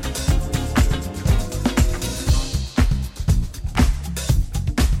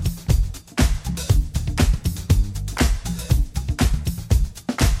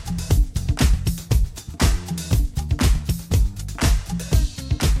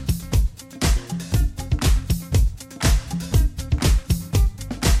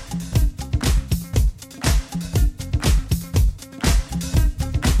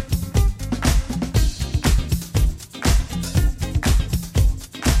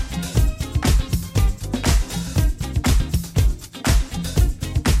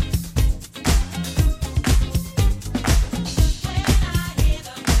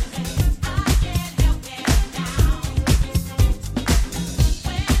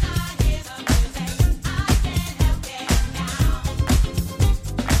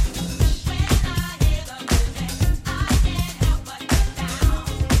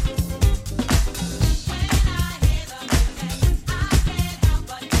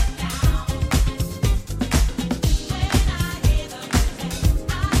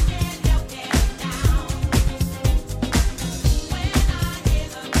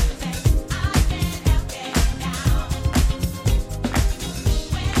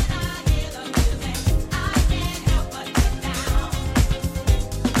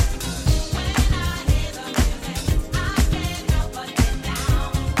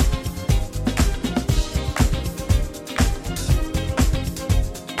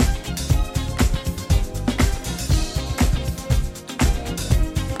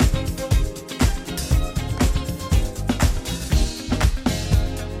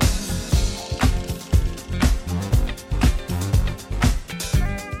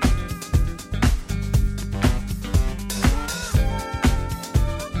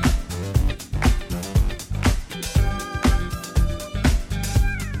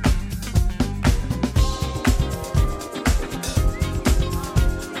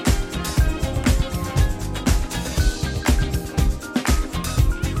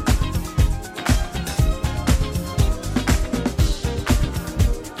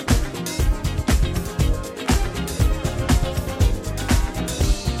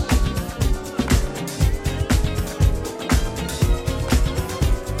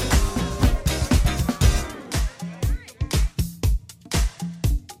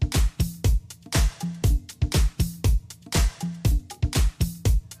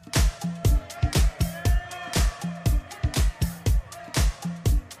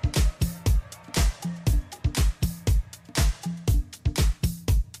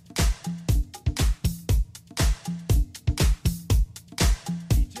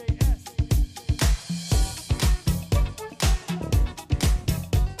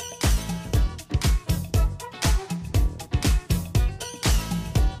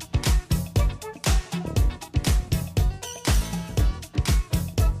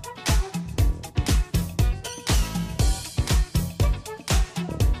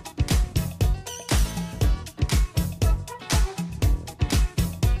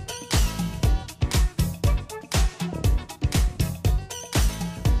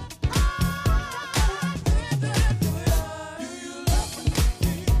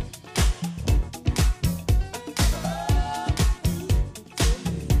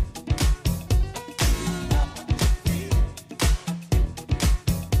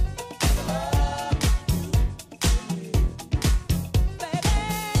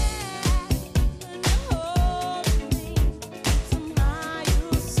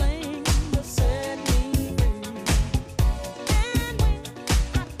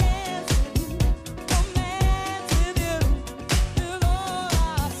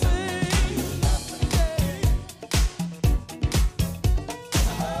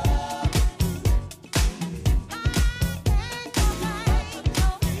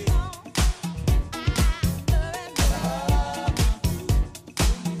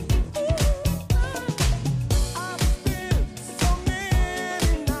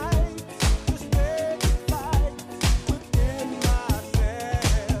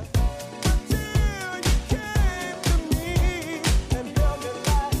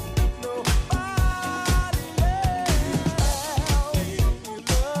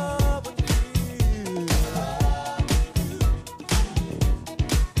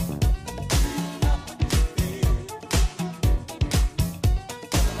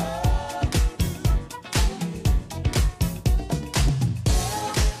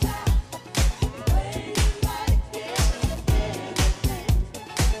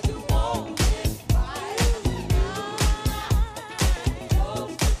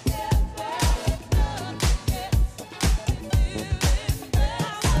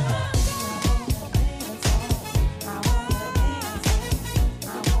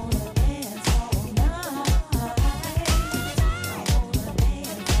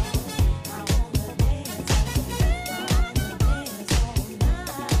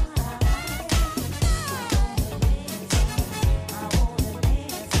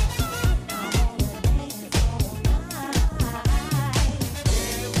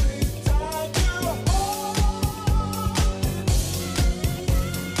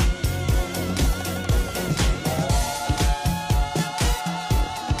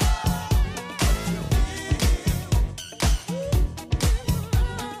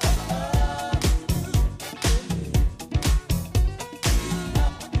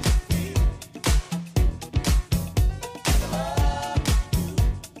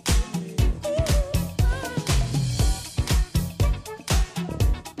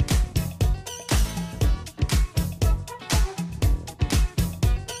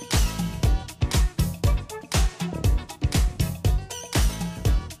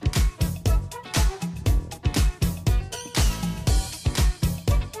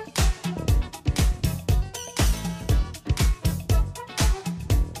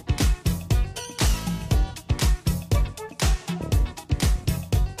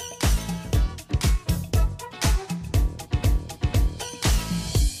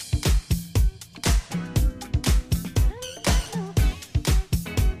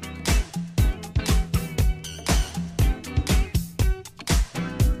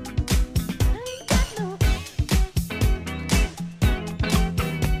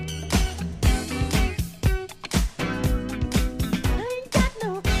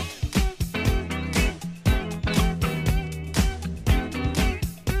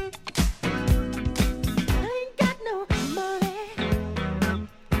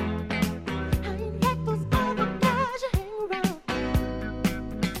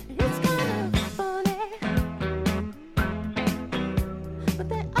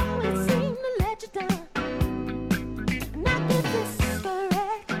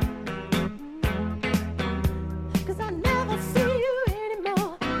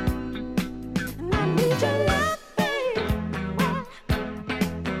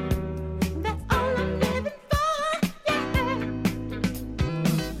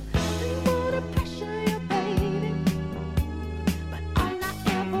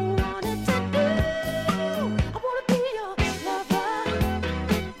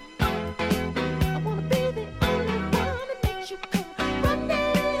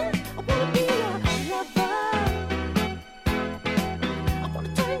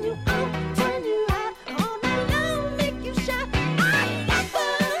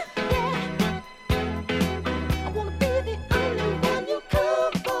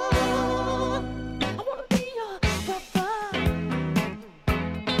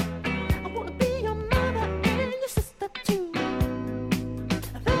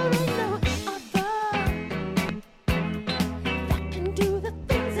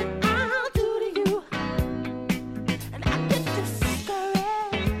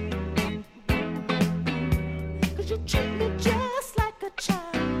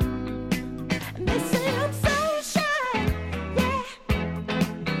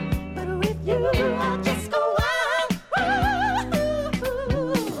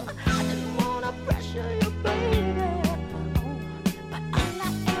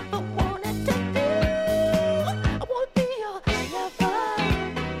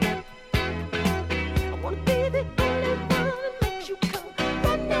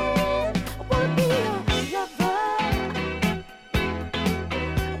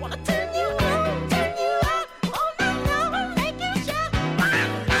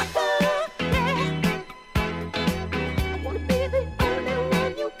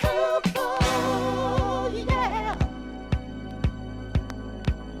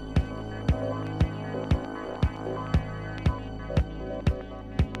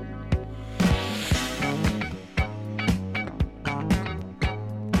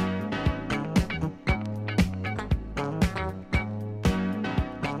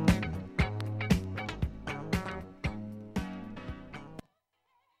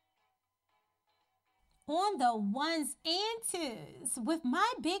 on the ones and twos with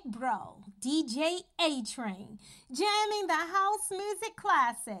my big bro, DJ Atrain, jamming the house music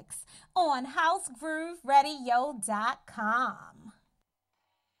classics on housegrooveradio.com.